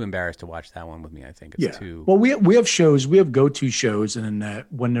would be too embarrassed to watch that one with me. I think it's Yeah. too. Well, we have shows. We have go-to shows, and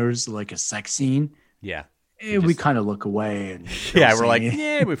when there's like a sex scene, Yeah. we kind of look away and Yeah, don't we're say like, anything.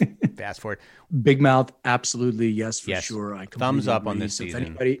 yeah, we fast forward. Big Mouth, absolutely, yes, for Yes. sure. I Thumbs completely up on agree. this So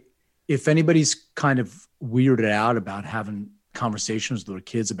season. if anybody's kind of weirded out about having conversations with their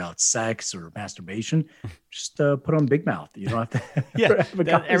kids about sex or masturbation, just put on Big Mouth. You don't have to. Yeah, have a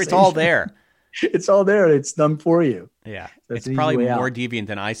it's all conversation. there. It's all there. It's done for you. Yeah, That's it's an easy probably way more out. deviant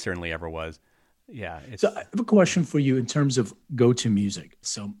than I certainly ever was. Yeah, it's So I have a question for you in terms of go-to music.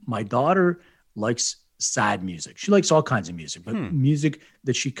 So my daughter likes sad music. She likes all kinds of music, but music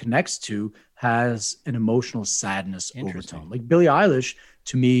that she connects to has an emotional sadness Interesting. overtone. Like Billie Eilish,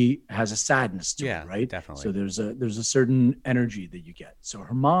 to me, has a sadness to Yeah, it, right? definitely. So there's a certain energy that you get. So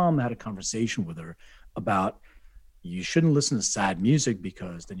her mom had a conversation with her about you shouldn't listen to sad music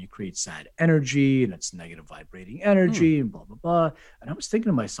because then you create sad energy and it's negative vibrating energy and blah, blah, blah. And I was thinking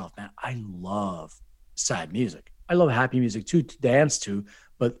to myself, man, I love sad music. I love happy music too, to dance to.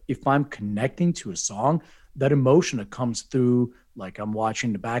 But if I'm connecting to a song, that emotion that comes through, like I'm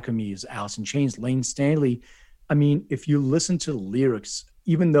watching the back of me is Alice in Chains, Lane Stanley. I mean, if you listen to the lyrics,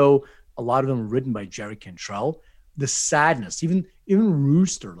 even though a lot of them are written by Jerry Cantrell, the sadness, even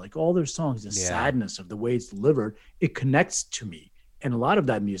Rooster, like all their songs, the Yeah. sadness of the way it's delivered, it connects to me. And a lot of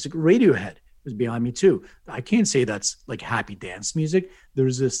that music, Radiohead was behind me too. I can't say that's like happy dance music.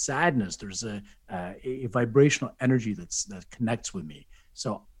 There's a sadness, there's a vibrational energy that connects with me.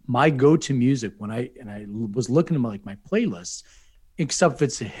 So my go-to music when I was looking at my playlists, except if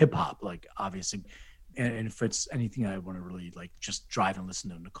it's hip hop, like obviously, and if it's anything I want to really like just drive and listen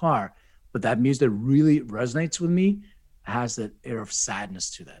to in the car, but that music that really resonates with me has that air of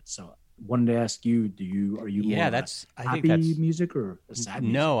sadness to that. So wanted to ask you, are you Yeah, more of a that's- I think happy that's- music or a sad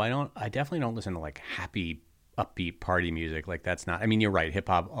music? No, I don't. I definitely don't listen to like happy, upbeat party music. Like that's not. I mean, you're right. Hip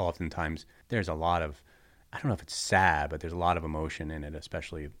hop, oftentimes there's a lot of. I don't know if it's sad, but there's a lot of emotion in it,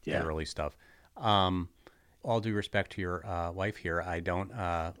 especially the Yeah. early stuff. All due respect to your wife here, I don't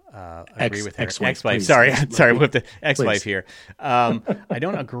agree with her. Ex-wife, Ex-wife, please. sorry, sorry, with the ex-wife Please. here. I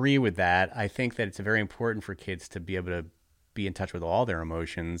don't agree with that. I think that it's very important for kids to be able to be in touch with all their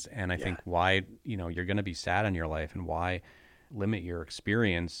emotions, and I think why you're going to be sad in your life, and why limit your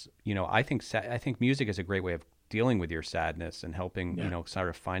experience. I think music is a great way of dealing with your sadness and helping. Sort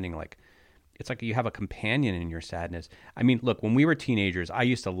of finding like. It's like you have a companion in your sadness. I mean, look, when we were teenagers, I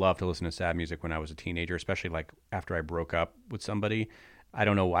used to love to listen to sad music when I was a teenager, especially like after I broke up with somebody. I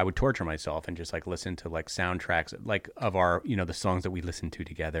don't know, I would torture myself and just like listen to like soundtracks like of our, the songs that we listened to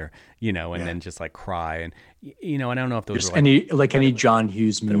together, and then just like cry. And, and I don't know if those Just were like, any John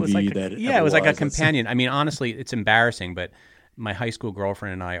Hughes movie it was like, that it was like a companion. I mean, honestly, it's embarrassing, but my high school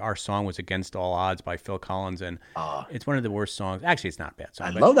girlfriend and I, our song was "Against All Odds" by Phil Collins, and it's one of the worst songs. Actually, it's not a bad song.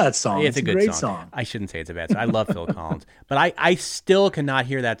 I but love that song. It's a good great song. I shouldn't say it's a bad song. I love Phil Collins, but I still cannot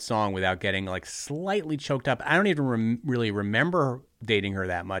hear that song without getting like slightly choked up. I don't even really remember dating her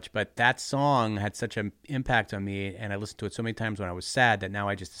that much, but that song had such an impact on me, and I listened to it so many times when I was sad that now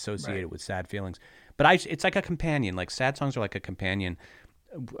I just associate it with sad feelings. But it's like a companion. Like sad songs are like a companion.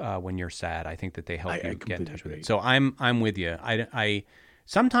 When you're sad, I think that they help you get in touch with it. So I'm with you. I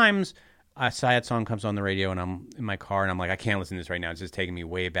sometimes a sad song comes on the radio and I'm in my car and I'm like, I can't listen to this right now. It's just taking me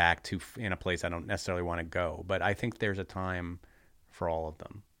way back to in a place I don't necessarily want to go. But I think there's a time for all of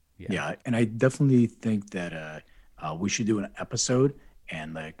them. Yeah, and I definitely think that we should do an episode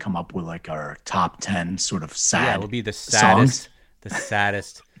and come up with like our top 10 sort of sad. Yeah, it will be the saddest. songs. The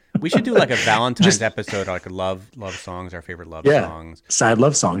saddest. We should do like a Valentine's episode, like a love songs, our favorite love songs. Sad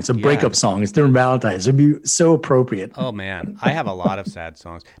love song. It's a breakup song. It's during Valentine's. It'd be so appropriate. Oh man, I have a lot of sad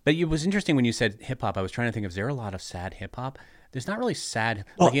songs. But it was interesting when you said hip hop. I was trying to think, is there a lot of sad hip hop? There's not really sad.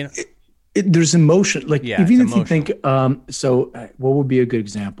 Well, like, there's emotion. Like Yeah, even it's if you think, what would be a good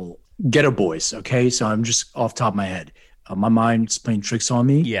example? Ghetto Boys. Okay, so I'm just off the top of my head. My mind's playing tricks on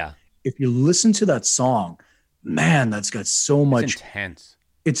me. yeah, If you listen to that song, man, that's got so much. it's intense.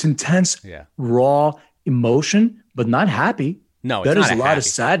 It's intense, Yeah. raw emotion, but not happy. No, it's That not is a lot happy. of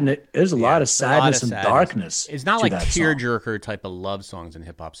sadness. There's a lot of It's a lot sadness of and darkness. It's not to like that song. tearjerker type of love songs in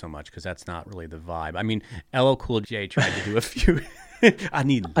hip hop so much because that's not really the vibe. I mean, LL Cool J tried to do a few. I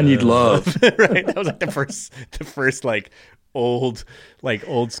need love. right? That was like the first like old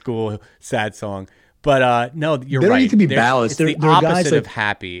school sad song. But no, you're They don't right. need to be ballads. It's the They're guys opposite of like-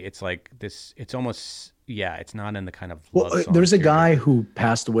 happy. It's like this. It's almost Yeah, it's not in the kind of Well, love song there's a period. guy who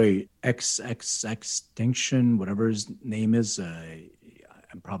passed away, Extinction, whatever his name is.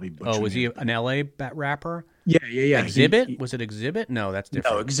 I'm probably butchering Oh, was he it. an LA rapper? Yeah. Exhibit? Was it Exhibit? No, that's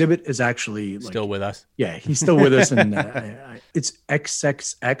different. No, Exhibit is actually like, Still with us? Yeah, he's still with us, and it's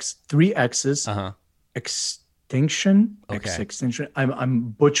XXX, 3 X's, Uh-huh. Extinction. Okay. Extinction. I'm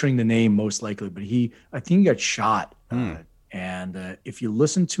butchering the name most likely, but I think he got shot. And if you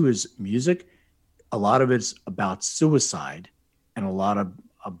listen to his music, a lot of it's about suicide, and a lot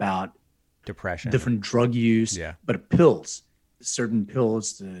about Depression. different drug use, Yeah. but pills, certain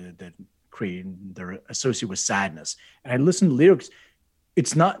pills that they're associated with sadness. And I listen to lyrics.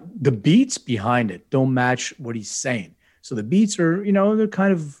 It's not the beats behind it don't match what he's saying. So the beats are, they're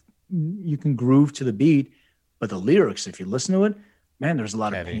kind of, you can groove to the beat, but the lyrics, if you listen to it, man, there's a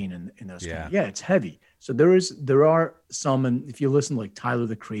lot Heavy. of pain in those. Yeah. Yeah, it's heavy. So there are some, and if you listen to like Tyler,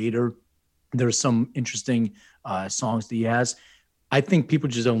 the Creator, there's some interesting songs that he has. I think people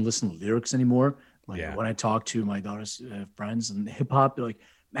just don't listen to lyrics anymore. Like when I talk to my daughter's friends and hip hop, they're like,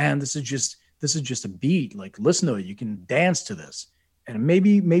 man, this is just a beat. Like, listen to it. You can dance to this. And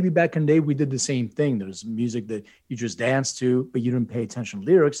maybe back in the day we did the same thing. There's music that you just dance to, but you didn't pay attention to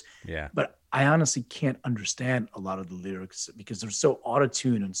lyrics. Yeah. But I honestly can't understand a lot of the lyrics because they're so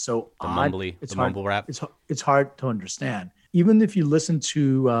auto-tuned and so odd. The mumble rap. It's hard to understand. Even if you listen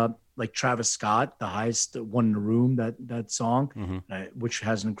to like Travis Scott, The Highest One in the Room, that song, which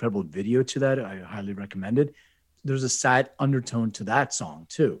has an incredible video to that, I highly recommend it. There's a sad undertone to that song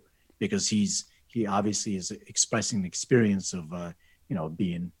too, because he obviously is expressing the experience of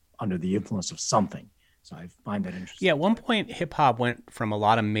being under the influence of something. So I find that interesting. Yeah, at one point hip hop went from a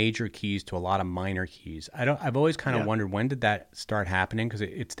lot of major keys to a lot of minor keys. I've always kind of wondered, when did that start happening? Because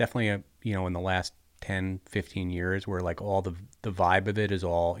it's definitely in the last 10, 15 years where like all the vibe of it is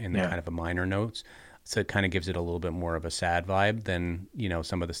all in the kind of a minor notes. So it kind of gives it a little bit more of a sad vibe than,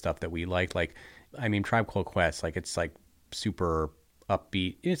 some of the stuff that we liked. Like, I mean, Tribe Called Quest, like it's like super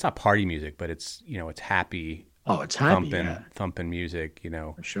upbeat. It's not party music, but it's, it's happy. Oh, it's happy. Thumping music,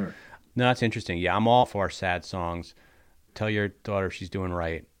 For sure. No, that's interesting. Yeah, I'm all for sad songs. Tell your daughter she's doing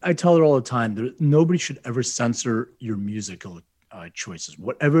right. I tell her all the time, nobody should ever censor your musical choices.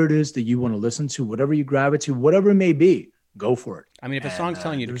 Whatever it is that you want to listen to, whatever you gravitate to, whatever it may be, go for it. I mean, if a song's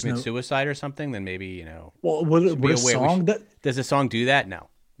telling you to commit suicide or something, then maybe, Well, what a song does the song do that? No.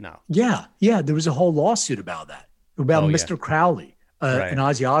 Yeah. There was a whole lawsuit about that, about Mr. Crowley, an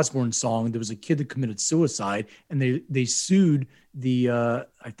Ozzy Osbourne song. There was a kid that committed suicide, and they sued I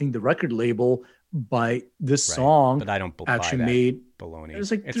think the record label by this song. But I don't actually buy that made baloney. It's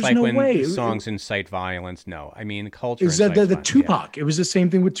like, it's there's like no when way. songs incite violence. No, I mean, culture. Is that the violence. Tupac? It was the same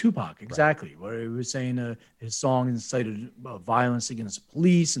thing with Tupac, exactly. Where he was saying his song incited violence against the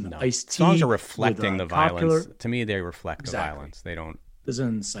police and the Ice-T. Songs are reflecting the violence. To me, they reflect the violence. They don't. Doesn't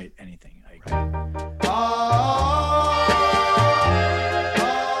incite anything. I agree.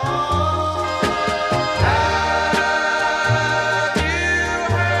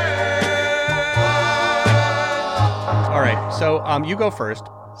 All right, so you go first.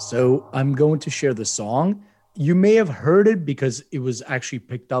 So I'm going to share the song. You may have heard it because it was actually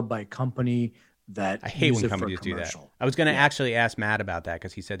picked up by a company that I hate when companies do that. I was going to actually ask Matt about that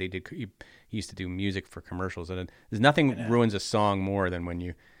because he said he used to do music for commercials, and there's nothing ruins a song more than when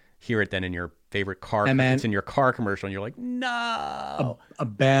you hear it than in your favorite car. It's in your car commercial, and you're like, no. A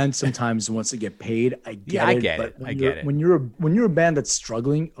band sometimes wants to get paid. I get it. I get it. When you're a band that's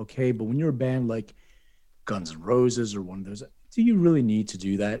struggling, okay, but when you're a band like Guns N' Roses or one of those, do you really need to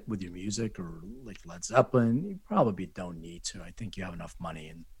do that with your music? Or like Led Zeppelin? You probably don't need to. I think you have enough money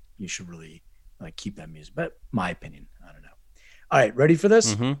and you should really keep that music. But my opinion, I don't know. All right, ready for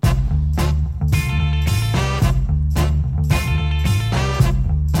this?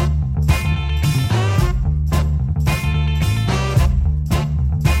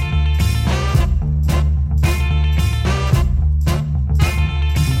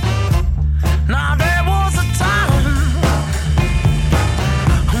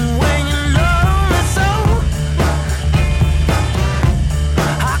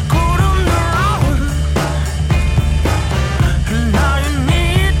 Now you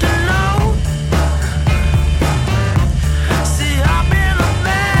need to know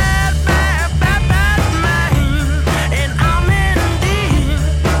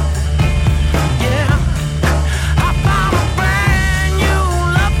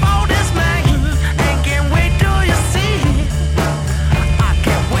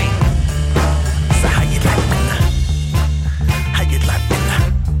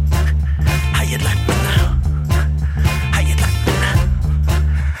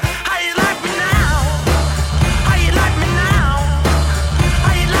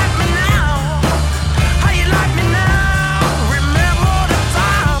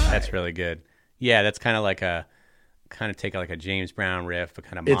really good. Yeah, that's kind of take like a James Brown riff, but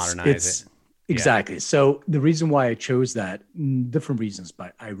kind of It's modernize it. exactly. So the reason why I chose that, different reasons,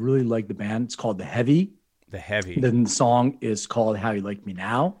 but I really like the band. It's called The Heavy. The Heavy. Then the song is called How You Like Me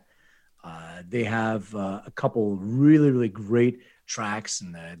Now. They have a couple really, really great tracks,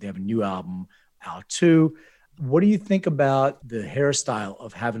 and they have a new album out too. What do you think about the hairstyle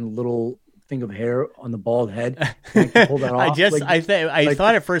of having a little thing of hair on the bald head? Can I pull that off? I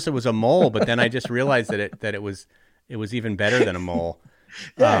thought at first it was a mole, but then I just realized that it was even better than a mole.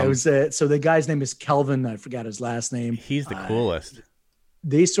 Yeah, it was. So the guy's name is Kelvin. I forgot his last name. He's the coolest.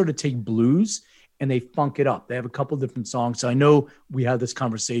 They sort of take blues and they funk it up. They have a couple different songs. So I know we had this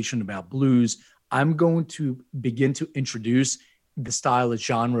conversation about blues. I'm going to begin to introduce the style of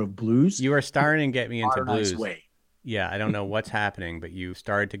genre of blues. You are starting to get me into blues. Way. Yeah, I don't know what's happening, but you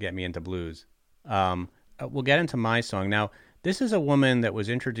started to get me into blues. We'll get into my song. Now, this is a woman that was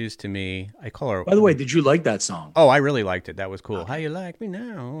introduced to me. I call her... By the way, did you like that song? Oh, I really liked it. That was cool. Okay. How You Like Me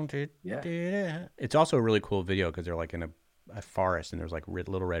Now. Yeah. It's also a really cool video because they're like in a forest and there's like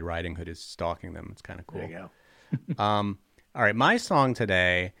Little Red Riding Hood is stalking them. It's kind of cool. There you go. All right, my song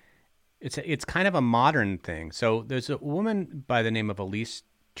today, it's kind of a modern thing. So there's a woman by the name of Elise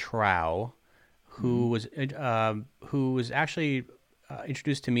Trow who was actually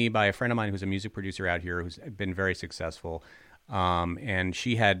introduced to me by a friend of mine who's a music producer out here who's been very successful. And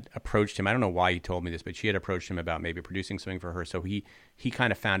she had approached him. I don't know why he told me this, but she had approached him about maybe producing something for her. So he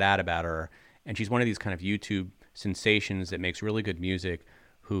kind of found out about her. And she's one of these kind of YouTube sensations that makes really good music,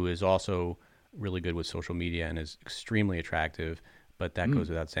 who is also really good with social media and is extremely attractive. But that goes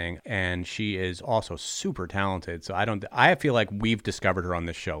without saying. And she is also super talented. So I feel like we've discovered her on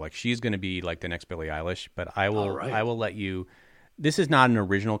this show. Like she's going to be like the next Billie Eilish. But I will let you. This is not an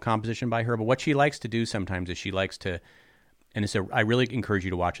original composition by her, but what she likes to do sometimes is she likes to. And I really encourage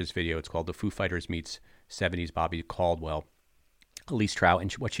you to watch this video. It's called The Foo Fighters Meets 70s Bobby Caldwell, Elise Trout.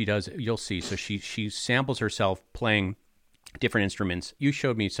 And what she does, you'll see. So she samples herself playing different instruments. You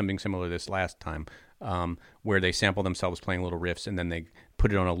showed me something similar this last time, where they sample themselves playing little riffs and then they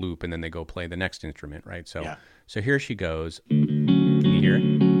put it on a loop and then they go play the next instrument, right? So here she goes. Can you hear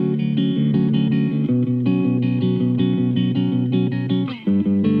it?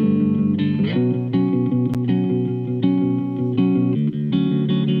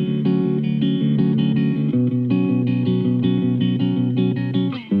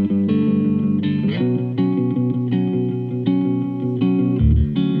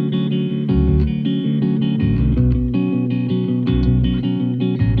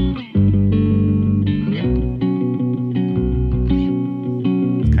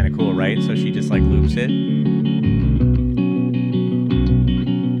 So she just like loops it.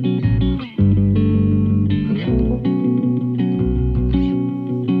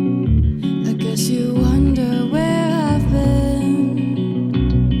 I guess you wonder where I've been.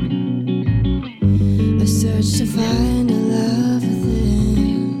 I searched to find a love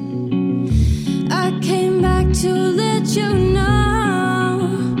within. I came back to let you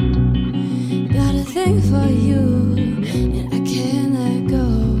know. Got a thing for you, and I can't let go.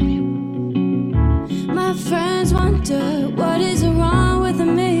 My friends wonder what is wrong with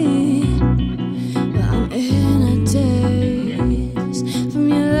me. Well, I'm in a daze from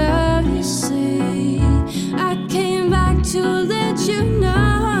your love, you see. I came back to let you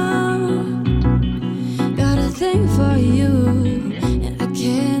know. Got a thing for you, and I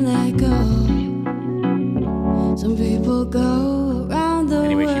can't let go. Some people go around the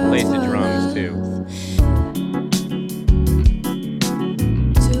Anyway, world. she plays the drums too.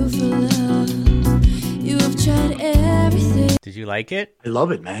 Did you like it? I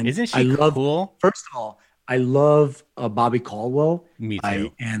love it, man. Isn't she cool? First of all, I love Bobby Caldwell. Me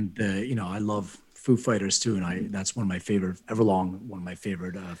too. I love Foo Fighters too, and that's one of my favorite one of my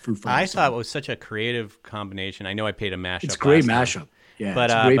favorite Foo Fighters. I thought it was such a creative combination. I know I played a mashup. It's a great last time. mashup. Yeah,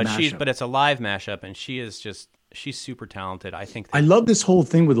 but it's a great mashup. but it's a live mashup, and she's super talented. I think. I love this whole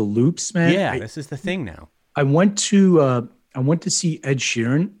thing with the loops, man. Yeah, this is the thing now. I went to see Ed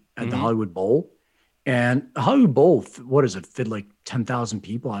Sheeran at the Hollywood Bowl. And the Hollywood Bowl, what is it? Fit like 10,000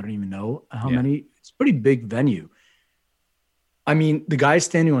 people. I don't even know how many. It's a pretty big venue. I mean, the guy's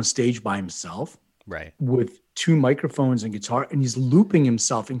standing on stage by himself, right, with two microphones and guitar, and he's looping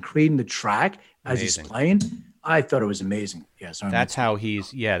himself and creating the track as he's playing. I thought it was amazing. Yeah, so that's how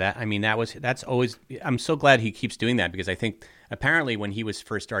he's. Yeah, that's always. I'm so glad he keeps doing that because I think apparently when he was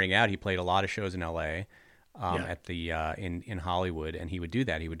first starting out, he played a lot of shows in L.A. At the in Hollywood, and he would do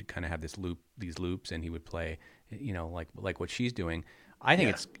that. He would kind of have these loops, and he would play, like what she's doing. I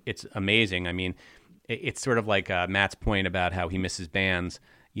think it's amazing. I mean, it's sort of like Matt's point about how he misses bands.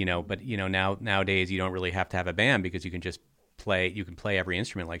 But nowadays you don't really have to have a band because you can just play every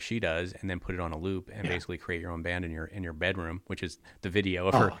instrument like she does and then put it on a loop and basically create your own band in your bedroom, which is the video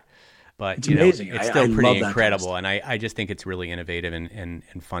of her. But it's amazing. It's still pretty incredible. And I just think it's really innovative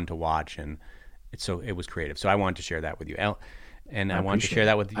and fun to watch. And it was creative. So I wanted to share that with you. And I wanted to share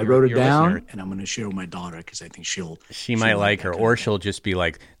that with you. I wrote it down, listener. and I'm going to share with my daughter because I think she might like her, or she'll just be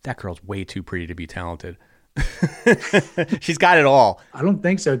like, that girl's way too pretty to be talented. She's got it all. I don't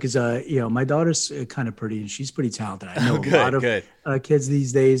think so because my daughter's kind of pretty and she's pretty talented. I know a lot of kids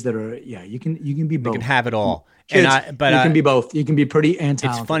these days that are you can be both. You can have it all. Kids, but you can be both. You can be pretty and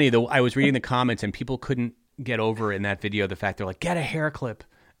talented. It's funny though. I was reading the comments and people couldn't get over in that video the fact they're like, get a hair clip.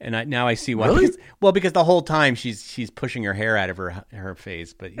 And now I see why. Really? Because the whole time she's pushing her hair out of her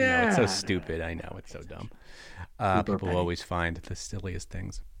face. But it's so stupid. I know it's so dumb. People always find the silliest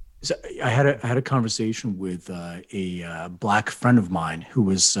things. So I had a conversation with a black friend of mine who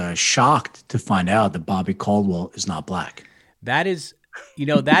was shocked to find out that Bobby Caldwell is not black. That is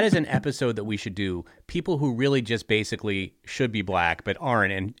an episode that we should do. People who really just basically should be black but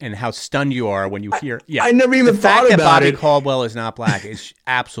aren't, and how stunned you are when you hear. I never even thought about it. The fact that Bobby Caldwell is not black is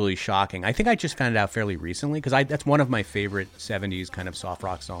absolutely shocking. I think I just found it out fairly recently because that's one of my favorite '70s kind of soft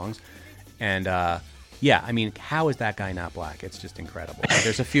rock songs, and. How is that guy not black? It's just incredible.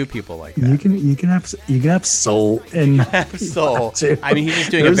 There's a few people like that. You can have soul and soul. He's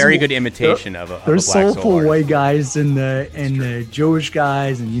just doing a very good imitation of a black soul. There's soulful white guys and the Jewish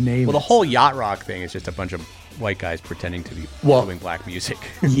guys and you name it. Well, the whole yacht rock thing is just a bunch of white guys pretending to be doing black music.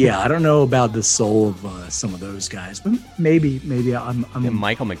 Yeah, I don't know about the soul of some of those guys, but maybe I'm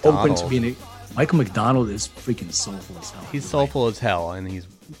Michael McDonald. Open to being Michael McDonald is freaking soulful as hell. He's soulful as hell, and he's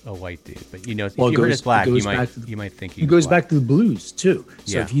a white dude. But if you heard his black, you might think he goes black. back to the blues too.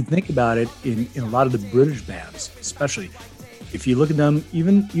 So if you think about it, in a lot of the British bands, especially if you look at them,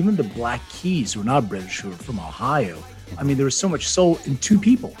 even the Black Keys, who are not British, who are from Ohio. I mean, there was so much soul in two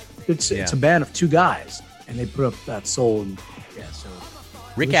people. It's a band of two guys, and they put up that soul. And so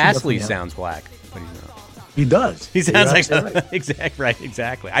Rick Astley sounds black, but he's not. He does. He sounds like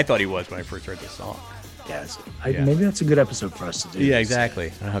exactly. I thought he was when I first heard this song. Yes, maybe that's a good episode for us to do. Yeah, exactly. I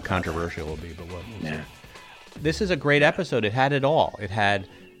don't know how controversial it will be, but we'll see. This is a great episode. It had it all. It had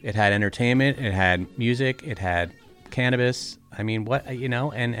entertainment. It had music. It had cannabis. I mean,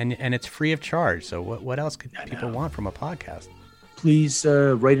 and it's free of charge. So what else could people want from a podcast? Please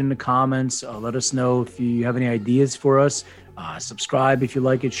write in the comments. Let us know if you have any ideas for us. Subscribe if you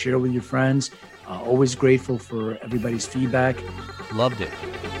like it. Share with your friends. Always grateful for everybody's feedback. Loved it.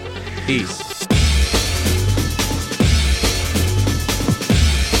 Peace.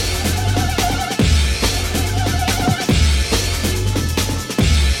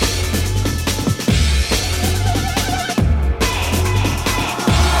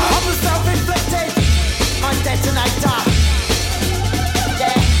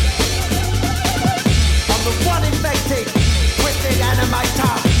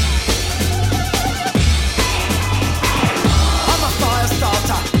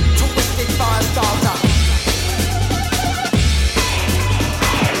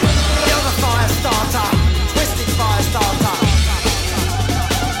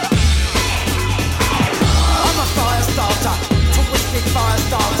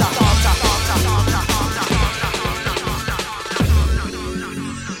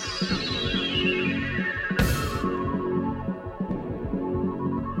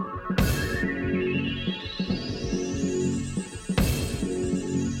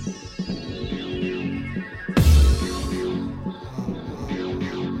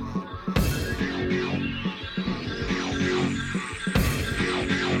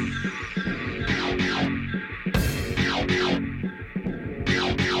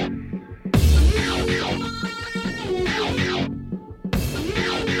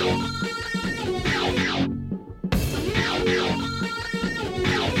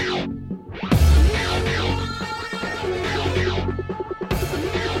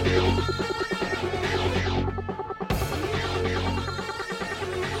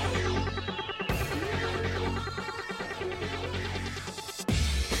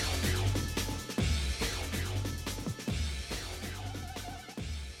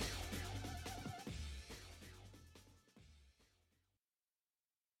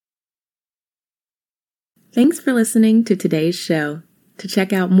 Thanks for listening to today's show. To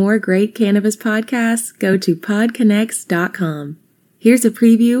check out more great cannabis podcasts, go to podconnects.com. Here's a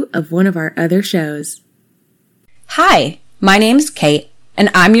preview of one of our other shows. Hi, my name's Kate, and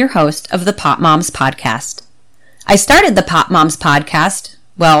I'm your host of the Pop Moms Podcast. I started the Pop Moms Podcast,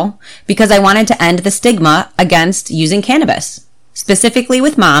 because I wanted to end the stigma against using cannabis. specifically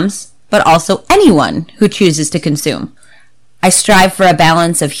with moms, but also anyone who chooses to consume. I strive for a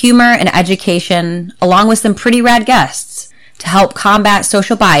balance of humor and education, along with some pretty rad guests, to help combat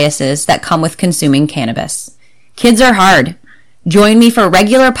social biases that come with consuming cannabis. Kids are hard. Join me for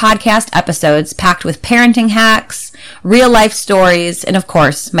regular podcast episodes packed with parenting hacks, real-life stories, and of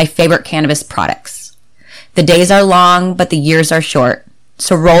course, my favorite cannabis products. The days are long, but the years are short.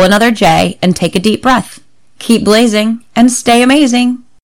 So roll another J and take a deep breath. Keep blazing and stay amazing.